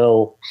we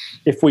will,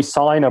 if we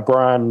sign a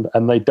brand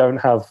and they don't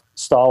have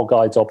style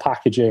guides or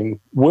packaging,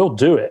 we'll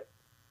do it.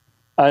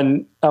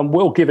 And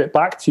we'll give it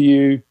back to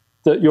you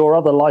that your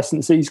other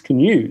licensees can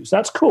use.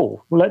 That's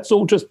cool. Let's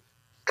all just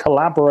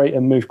collaborate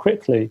and move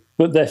quickly.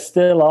 But there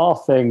still are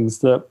things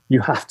that you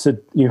have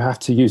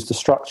to use the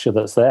structure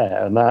that's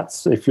there. And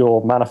that's if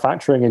you're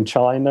manufacturing in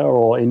China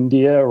or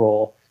India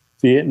or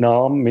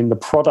Vietnam, I mean, the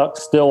product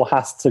still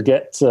has to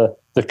get to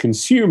the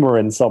consumer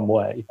in some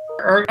way.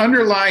 Our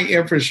underlying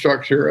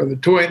infrastructure of the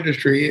toy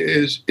industry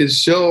is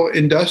still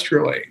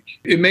industrial age.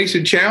 It makes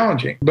it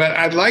challenging, but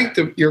I like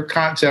your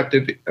concept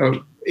of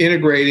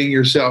integrating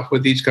yourself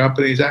with these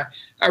companies.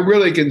 I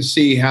really can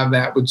see how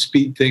that would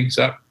speed things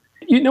up.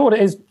 You know what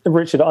it is,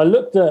 Richard? I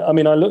looked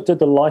at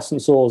the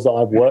licensors that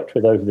I've worked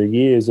with over the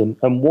years, and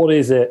what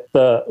is it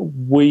that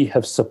we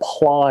have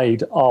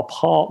supplied our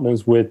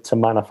partners with to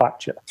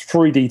manufacture?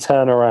 3D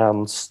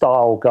turnaround,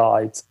 style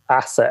guides,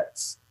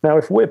 assets. Now,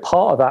 if we're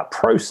part of that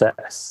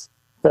process,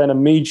 then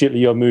immediately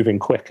you're moving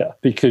quicker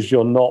because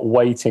you're not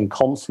waiting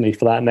constantly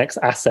for that next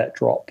asset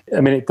drop.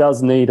 I mean, it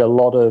does need a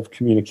lot of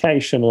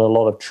communication and a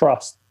lot of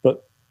trust,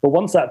 but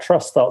once that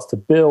trust starts to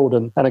build,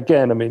 and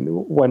again, I mean,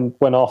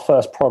 when our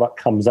first product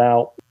comes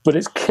out, but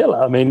it's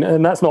killer. I mean,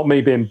 and that's not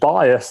me being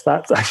biased.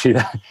 That's actually,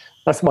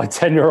 that's my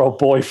 10-year-old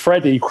boy,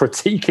 Freddie,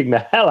 critiquing the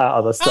hell out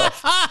of the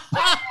stuff.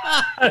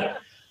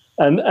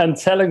 and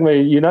telling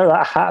me, you know,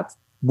 that hat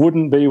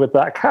wouldn't be with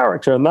that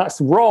character, and that's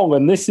wrong.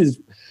 And this is,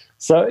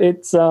 so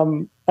it's,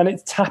 and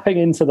it's tapping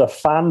into the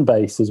fan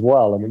base as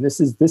well. I mean, this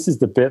is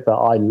the bit that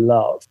I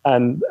love.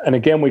 And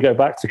again, we go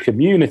back to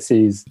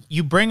communities.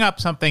 You bring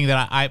up something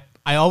that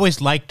I always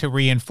like to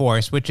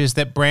reinforce, which is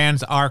that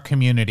brands are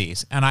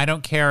communities. And I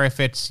don't care if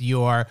it's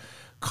your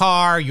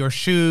car, your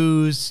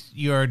shoes,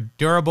 your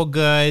durable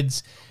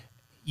goods,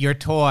 your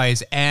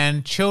toys,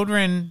 and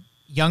children,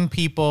 young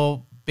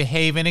people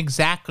behave in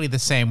exactly the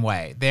same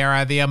way. They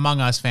are the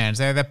Among Us fans,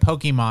 they're the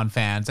Pokemon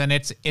fans, and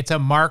it's a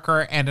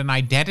marker and an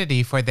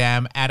identity for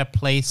them at a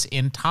place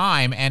in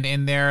time and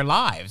in their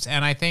lives.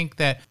 And I think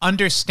that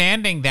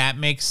understanding that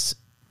makes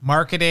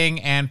marketing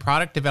and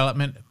product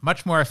development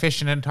much more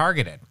efficient and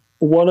targeted.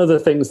 One of the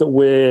things that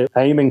we're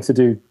aiming to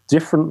do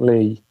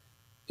differently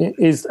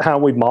is how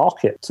we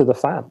market to the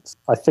fans.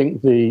 I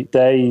think the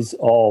days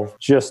of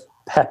just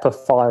pepper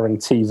firing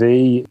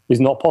TV is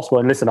not possible.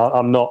 And listen,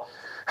 I'm not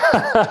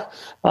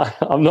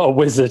I'm not a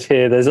wizard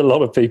here. There's a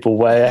lot of people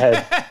way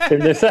ahead in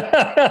this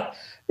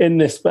in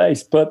this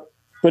space, but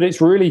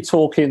it's really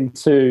talking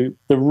to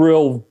the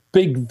real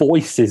big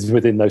voices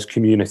within those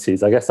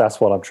communities. I guess that's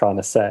what I'm trying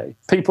to say.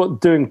 People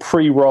doing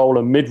pre-roll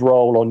and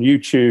mid-roll on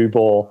YouTube,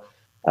 or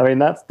I mean,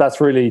 that's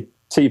really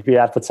TV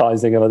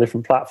advertising on a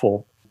different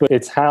platform. But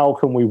it's how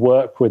can we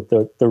work with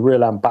the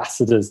real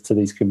ambassadors to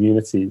these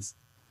communities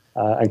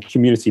and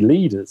community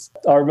leaders.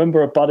 I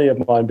remember a buddy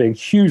of mine being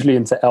hugely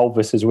into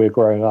Elvis as we were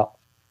growing up.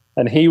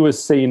 And he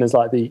was seen as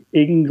like the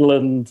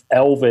England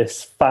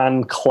Elvis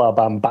fan club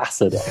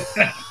ambassador.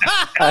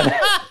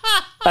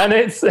 and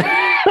it's...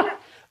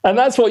 And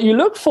that's what you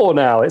look for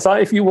now. It's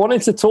like if you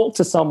wanted to talk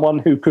to someone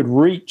who could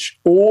reach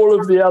all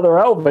of the other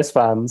Elvis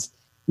fans,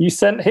 you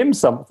sent him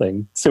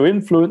something to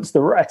influence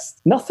the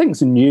rest.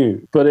 Nothing's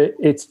new, but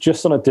it's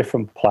just on a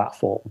different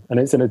platform, and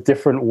it's in a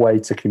different way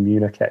to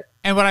communicate.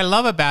 And what I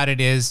love about it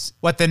is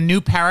what the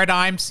new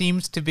paradigm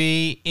seems to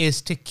be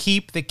is to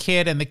keep the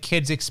kid and the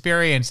kid's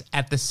experience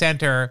at the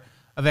center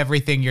of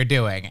everything you're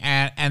doing.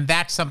 And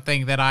that's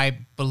something that I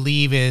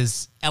believe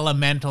is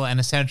elemental and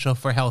essential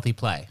for healthy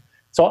play.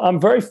 So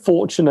I'm very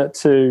fortunate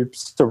to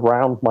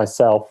surround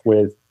myself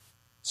with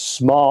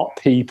smart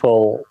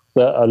people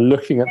that are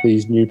looking at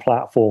these new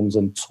platforms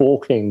and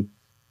talking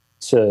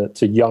to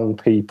young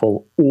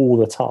people all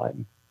the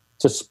time,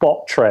 to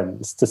spot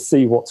trends, to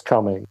see what's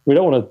coming. We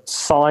don't want to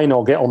sign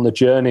or get on the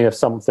journey of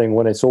something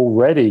when it's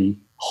already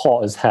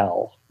hot as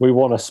hell. We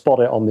want to spot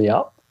it on the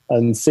up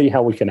and see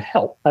how we can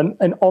help.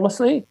 And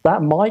honestly,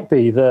 that might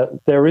be that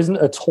there isn't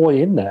a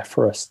toy in there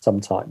for us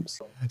sometimes.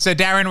 So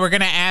Darran, we're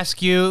going to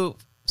ask you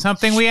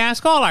something we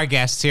ask all our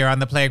guests here on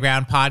the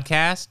Playground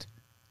podcast.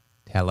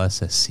 Tell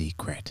us a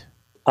secret.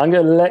 I'm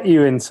going to let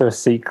you into a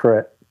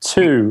secret.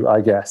 Two,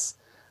 I guess.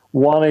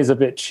 One is a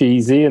bit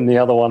cheesy, and the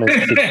other one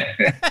is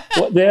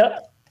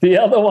the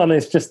other one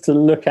is just to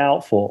look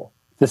out for.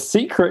 The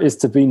secret is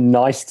to be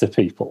nice to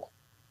people.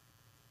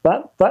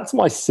 That's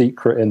my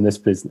secret in this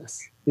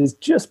business. Is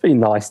just be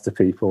nice to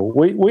people.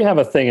 We have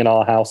a thing in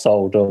our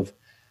household of,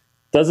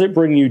 does it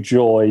bring you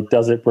joy?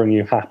 Does it bring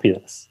you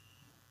happiness?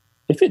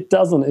 If it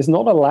doesn't, it's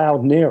not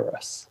allowed near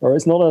us, or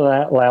it's not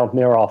allowed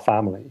near our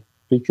family,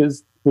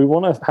 because we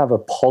want to have a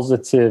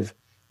positive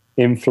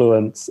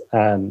influence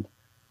and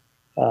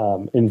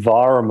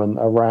environment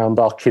around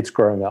our kids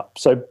growing up.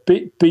 So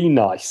be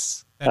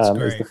nice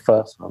is the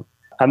first one.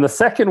 And the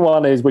second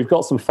one is we've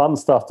got some fun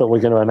stuff that we're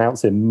going to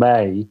announce in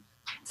May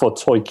for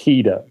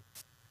Toikido.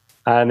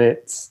 And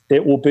it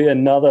will be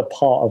another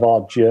part of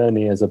our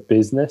journey as a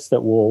business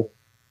that will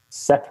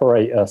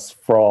separate us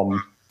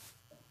from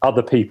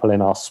other people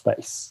in our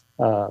space.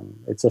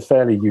 It's a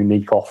fairly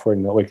unique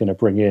offering that we're going to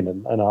bring in,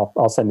 and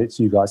I'll send it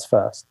to you guys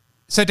first.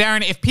 So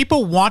Darran, if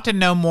people want to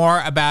know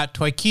more about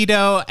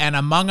Toikido and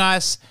Among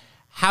Us,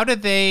 how do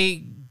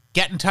they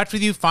get in touch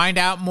with you, find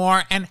out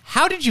more, and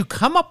how did you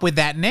come up with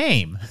that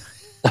name?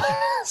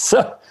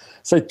 So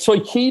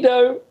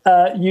Toikido,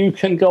 you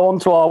can go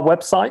onto our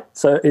website.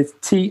 So it's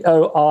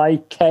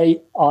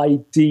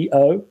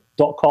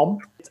toikido.com.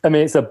 I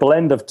mean, it's a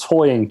blend of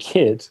toy and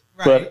kid,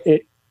 right.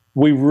 But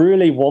we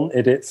really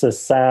wanted it to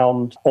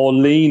sound or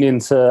lean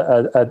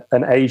into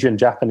an Asian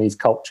Japanese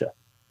culture.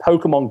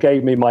 Pokemon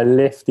gave me my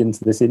lift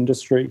into this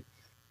industry.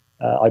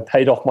 I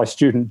paid off my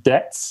student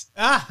debts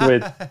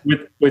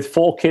with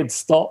 4 kids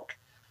stock,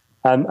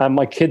 and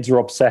my kids are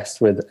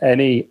obsessed with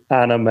any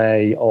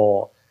anime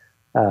or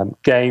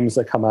games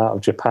that come out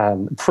of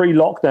Japan.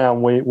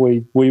 Pre-lockdown,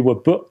 we were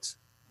booked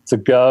to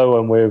go,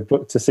 and we were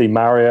booked to see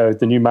Mario,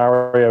 the new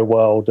Mario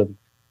World, and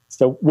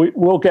so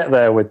we'll get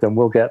there with them.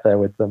 We'll get there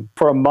with them.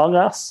 For Among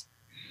Us,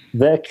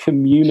 their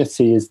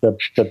community is the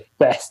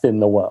best in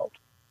the world.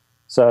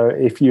 So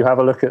if you have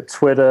a look at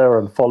Twitter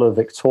and follow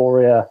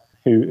Victoria,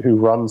 who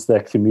runs their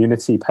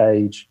community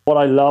page, what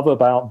I love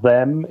about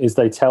them is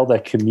they tell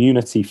their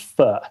community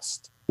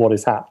first what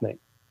is happening.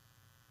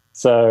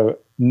 So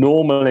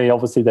normally,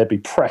 obviously, there'd be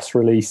press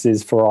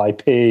releases for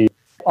IP.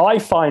 I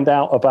find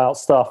out about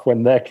stuff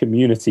when their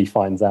community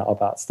finds out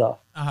about stuff,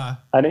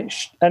 and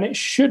it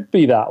should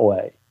be that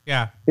way.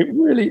 Yeah, it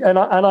really. And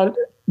I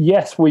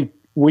yes, we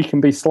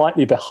can be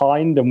slightly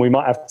behind, and we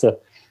might have to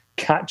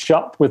catch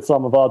up with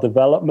some of our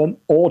development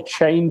or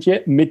change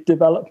it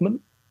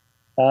mid-development.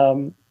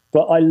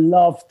 But I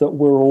love that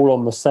we're all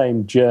on the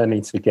same journey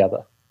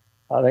together.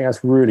 I think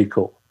that's really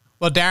cool.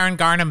 Well, Darran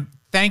Garnham,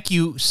 thank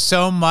you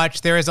so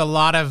much. There is a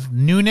lot of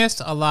newness,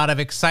 a lot of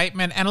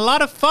excitement, and a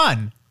lot of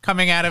fun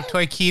coming out of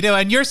Toikido.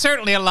 And you're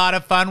certainly a lot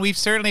of fun. We've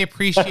certainly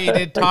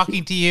appreciated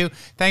talking to you.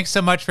 Thanks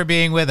so much for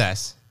being with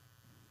us.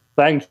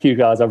 Thank you,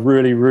 guys. I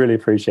really, really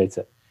appreciate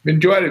it.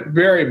 Enjoyed it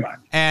very much.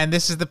 And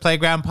this is the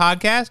Playground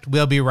Podcast.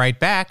 We'll be right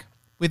back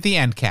with the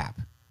end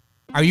cap.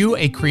 Are you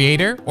a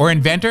creator or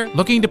inventor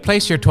looking to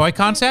place your toy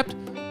concept?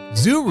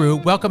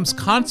 Zuru welcomes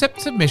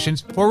concept submissions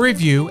for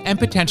review and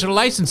potential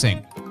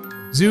licensing.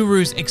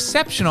 Zuru's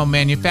exceptional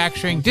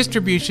manufacturing,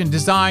 distribution,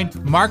 design,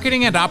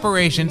 marketing, and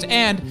operations,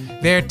 and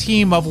their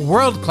team of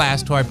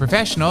world-class toy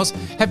professionals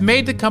have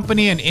made the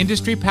company an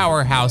industry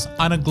powerhouse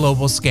on a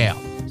global scale.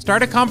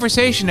 Start a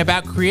conversation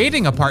about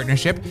creating a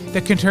partnership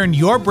that can turn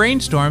your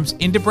brainstorms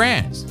into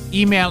brands.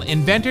 Email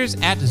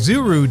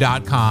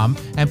inventors@zuru.com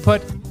and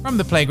put "From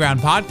the Playground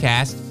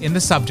Podcast" in the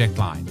subject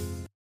line.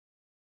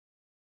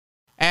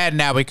 And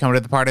now we come to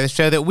the part of the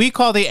show that we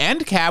call the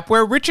end cap,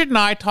 where Richard and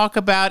I talk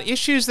about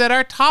issues that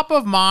are top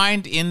of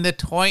mind in the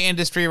toy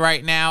industry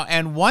right now.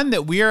 And one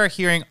that we are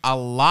hearing a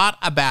lot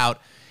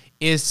about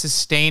is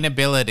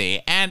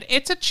sustainability. And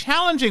it's a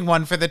challenging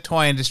one for the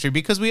toy industry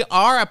because we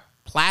are a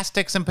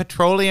plastics and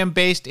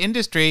petroleum-based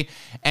industry,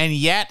 and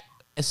yet,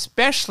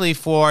 especially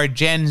for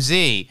Gen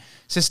Z,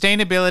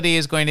 sustainability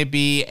is going to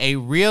be a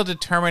real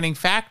determining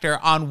factor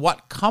on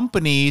what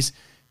companies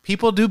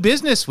people do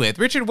business with.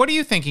 Richard, what are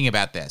you thinking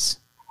about this?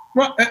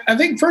 Well, I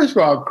think, first of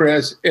all,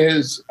 Chris,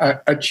 is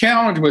a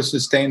challenge with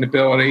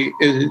sustainability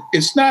is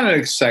it's not an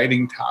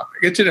exciting topic.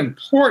 It's an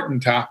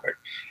important topic.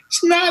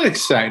 It's not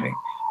exciting.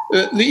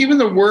 Even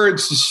the word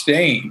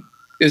sustain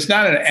is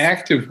not an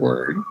active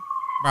word.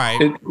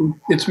 Right.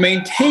 It's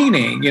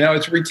maintaining,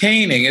 it's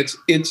retaining.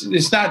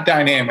 It's not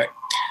dynamic.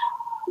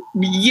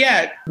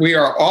 Yet we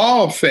are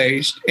all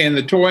faced, and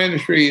the toy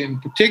industry in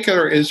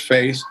particular is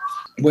faced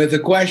with the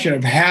question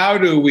of how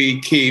do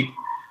we keep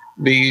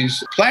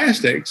these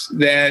plastics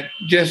that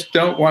just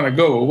don't want to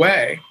go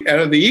away out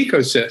of the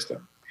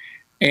ecosystem.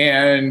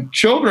 And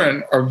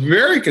children are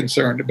very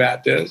concerned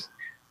about this.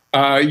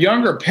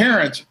 Younger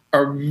parents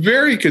are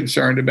very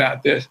concerned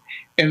about this.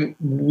 And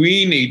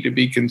we need to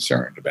be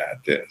concerned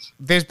about this.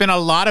 There's been a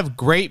lot of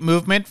great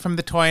movement from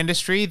the toy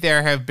industry.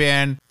 There have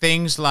been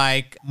things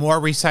like more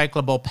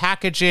recyclable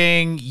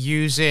packaging,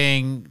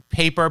 using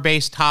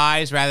paper-based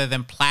ties rather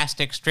than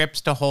plastic strips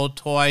to hold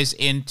toys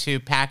into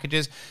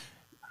packages.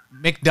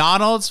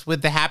 McDonald's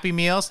with the Happy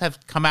Meals have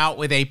come out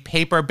with a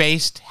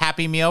paper-based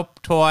Happy Meal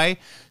toy.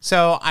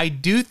 So I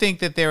do think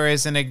that there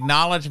is an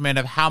acknowledgement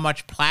of how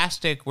much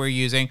plastic we're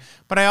using,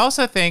 but I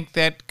also think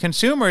that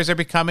consumers are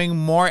becoming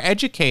more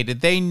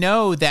educated. They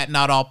know that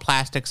not all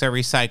plastics are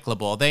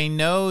recyclable. They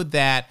know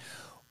that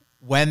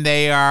when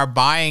they are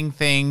buying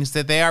things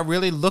that they are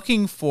really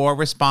looking for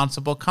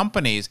responsible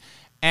companies.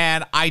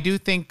 And I do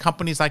think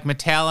companies like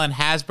Mattel and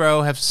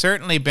Hasbro have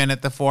certainly been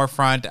at the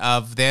forefront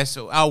of this.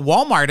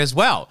 Walmart as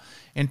well,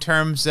 in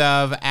terms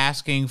of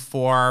asking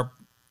for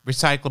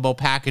recyclable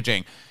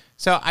packaging.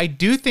 So I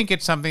do think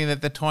it's something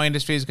that the toy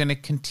industry is going to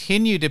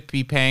continue to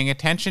be paying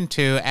attention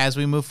to as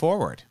we move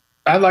forward.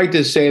 I like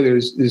to say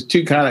there's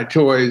two kind of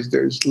toys.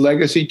 There's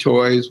legacy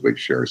toys,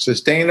 which are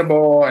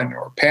sustainable and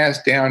are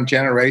passed down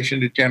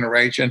generation to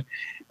generation.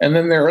 And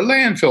then there are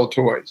landfill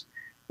toys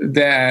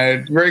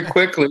that very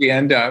quickly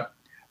end up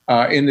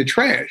in the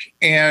trash.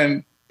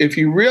 And if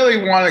you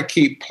really want to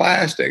keep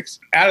plastics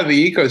out of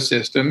the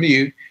ecosystem,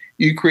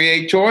 you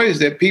create toys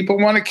that people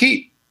want to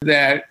keep,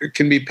 that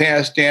can be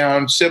passed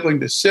down sibling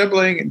to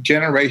sibling and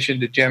generation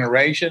to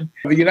generation.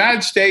 The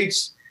United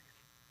States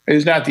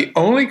is not the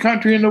only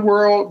country in the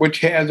world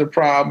which has a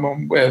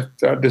problem with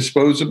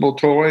disposable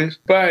toys,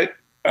 but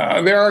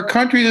there are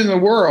countries in the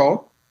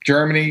world,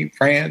 Germany,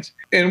 France,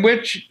 in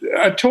which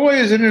a toy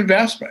is an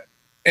investment.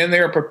 And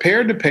they're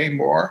prepared to pay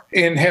more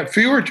and have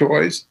fewer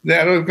toys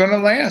that are going to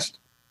last.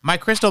 My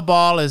crystal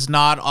ball is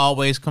not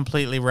always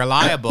completely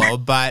reliable,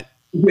 but...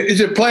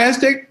 Is it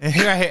plastic?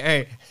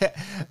 Right.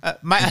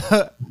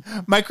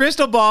 My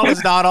crystal ball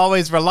is not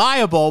always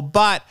reliable,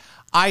 but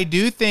I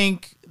do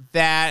think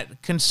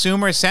that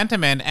consumer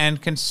sentiment and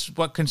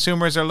what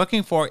consumers are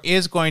looking for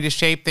is going to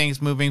shape things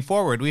moving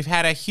forward. We've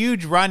had a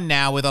huge run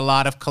now with a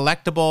lot of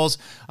collectibles,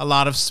 a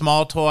lot of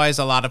small toys,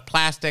 a lot of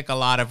plastic, a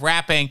lot of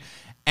wrapping.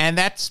 And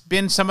that's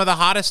been some of the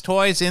hottest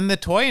toys in the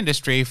toy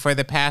industry for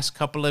the past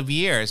couple of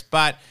years.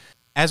 But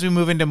as we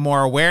move into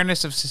more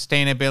awareness of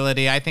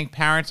sustainability, I think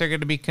parents are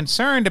going to be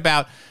concerned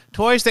about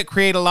toys that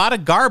create a lot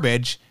of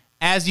garbage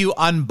as you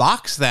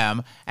unbox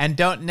them and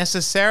don't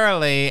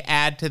necessarily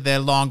add to the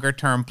longer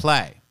term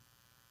play.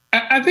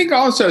 I think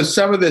also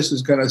some of this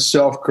is going to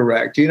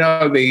self-correct. You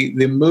know,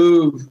 the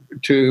move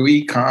to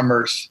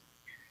e-commerce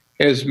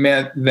has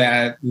meant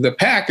that the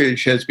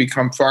package has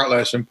become far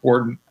less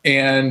important.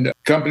 And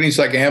companies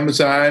like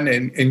Amazon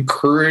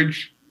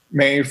encourage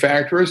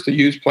manufacturers to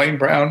use plain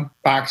brown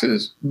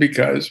boxes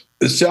because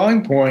the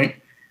selling point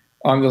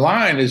on the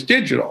line is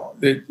digital.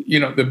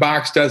 The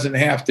box doesn't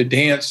have to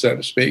dance, so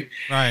to speak.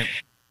 Right.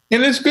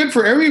 And it's good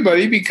for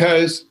everybody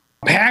because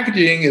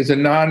packaging is a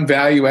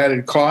non-value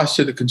added cost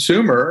to the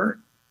consumer.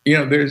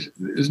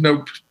 There's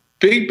no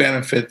big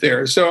benefit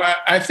there. So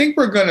I think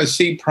we're going to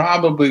see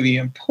probably the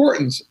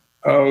importance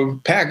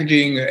of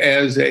packaging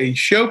as a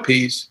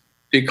showpiece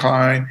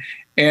decline,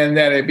 and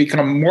that it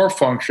become more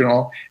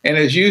functional. And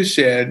as you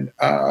said,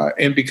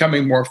 in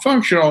becoming more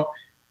functional,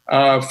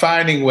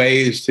 finding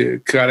ways to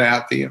cut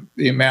out the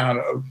amount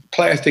of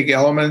plastic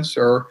elements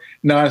or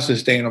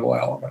non-sustainable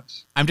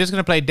elements. I'm just going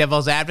to play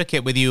devil's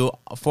advocate with you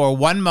for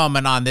one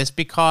moment on this,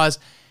 because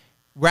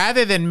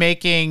rather than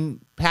making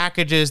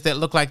packages that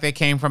look like they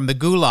came from the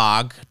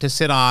gulag to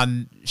sit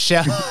on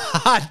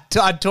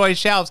on toy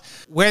shelves,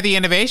 where the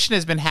innovation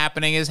has been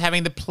happening is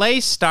having the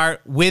play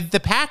start with the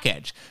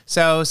package.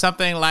 So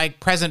something like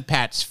Present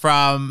Pets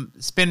from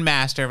Spin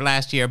Master of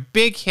last year,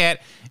 big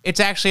hit. It's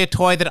actually a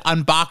toy that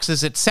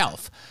unboxes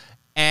itself.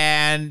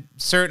 And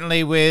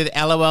certainly with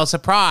LOL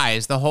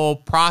Surprise, the whole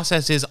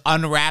process is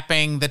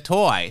unwrapping the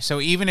toy. So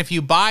even if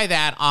you buy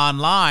that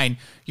online,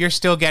 you're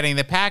still getting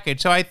the package.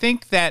 So I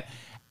think that,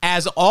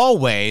 as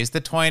always,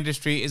 the toy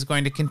industry is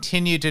going to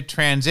continue to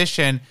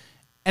transition,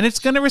 and it's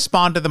going to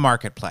respond to the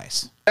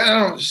marketplace. I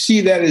don't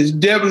see that as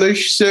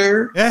devilish,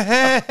 sir.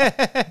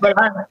 But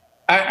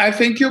I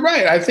think you're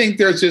right. I think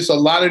there's just a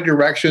lot of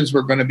directions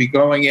we're going to be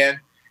going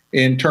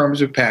in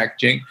terms of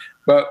packaging.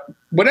 But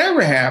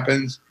whatever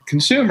happens,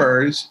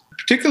 consumers,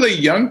 particularly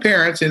young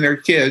parents and their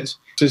kids,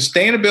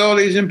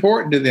 sustainability is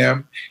important to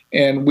them,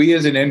 and we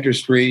as an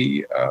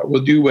industry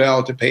will do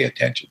well to pay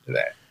attention to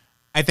that.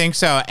 I think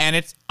so.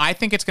 And I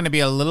think it's going to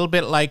be a little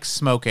bit like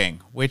smoking,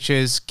 which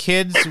is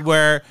kids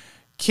were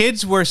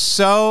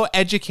so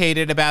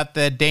educated about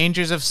the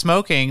dangers of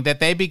smoking that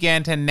they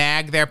began to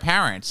nag their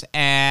parents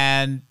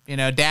and,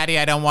 Daddy,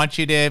 I don't want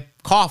you to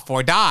cough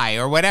or die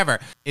or whatever.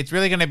 It's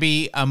really going to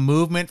be a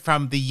movement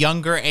from the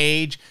younger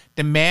age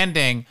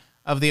demanding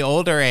of the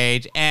older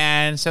age.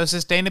 And so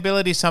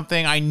sustainability is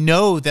something I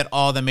know that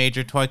all the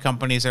major toy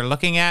companies are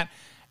looking at,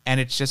 and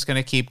it's just going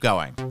to keep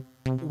going.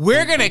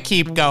 We're going to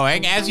keep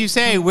going. As you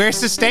say, we're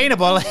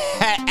sustainable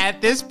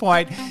at this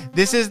point.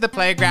 This is the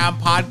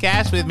Playground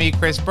Podcast with me,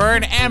 Chris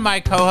Byrne, and my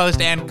co-host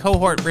and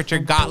cohort,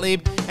 Richard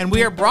Gottlieb. And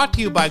we are brought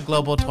to you by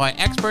Global Toy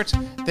Experts,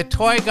 The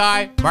Toy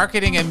Guy,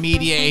 marketing and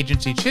media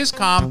agency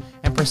Chiscom,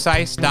 and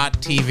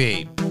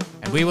Precise.tv.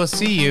 And we will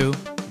see you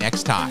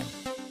next time.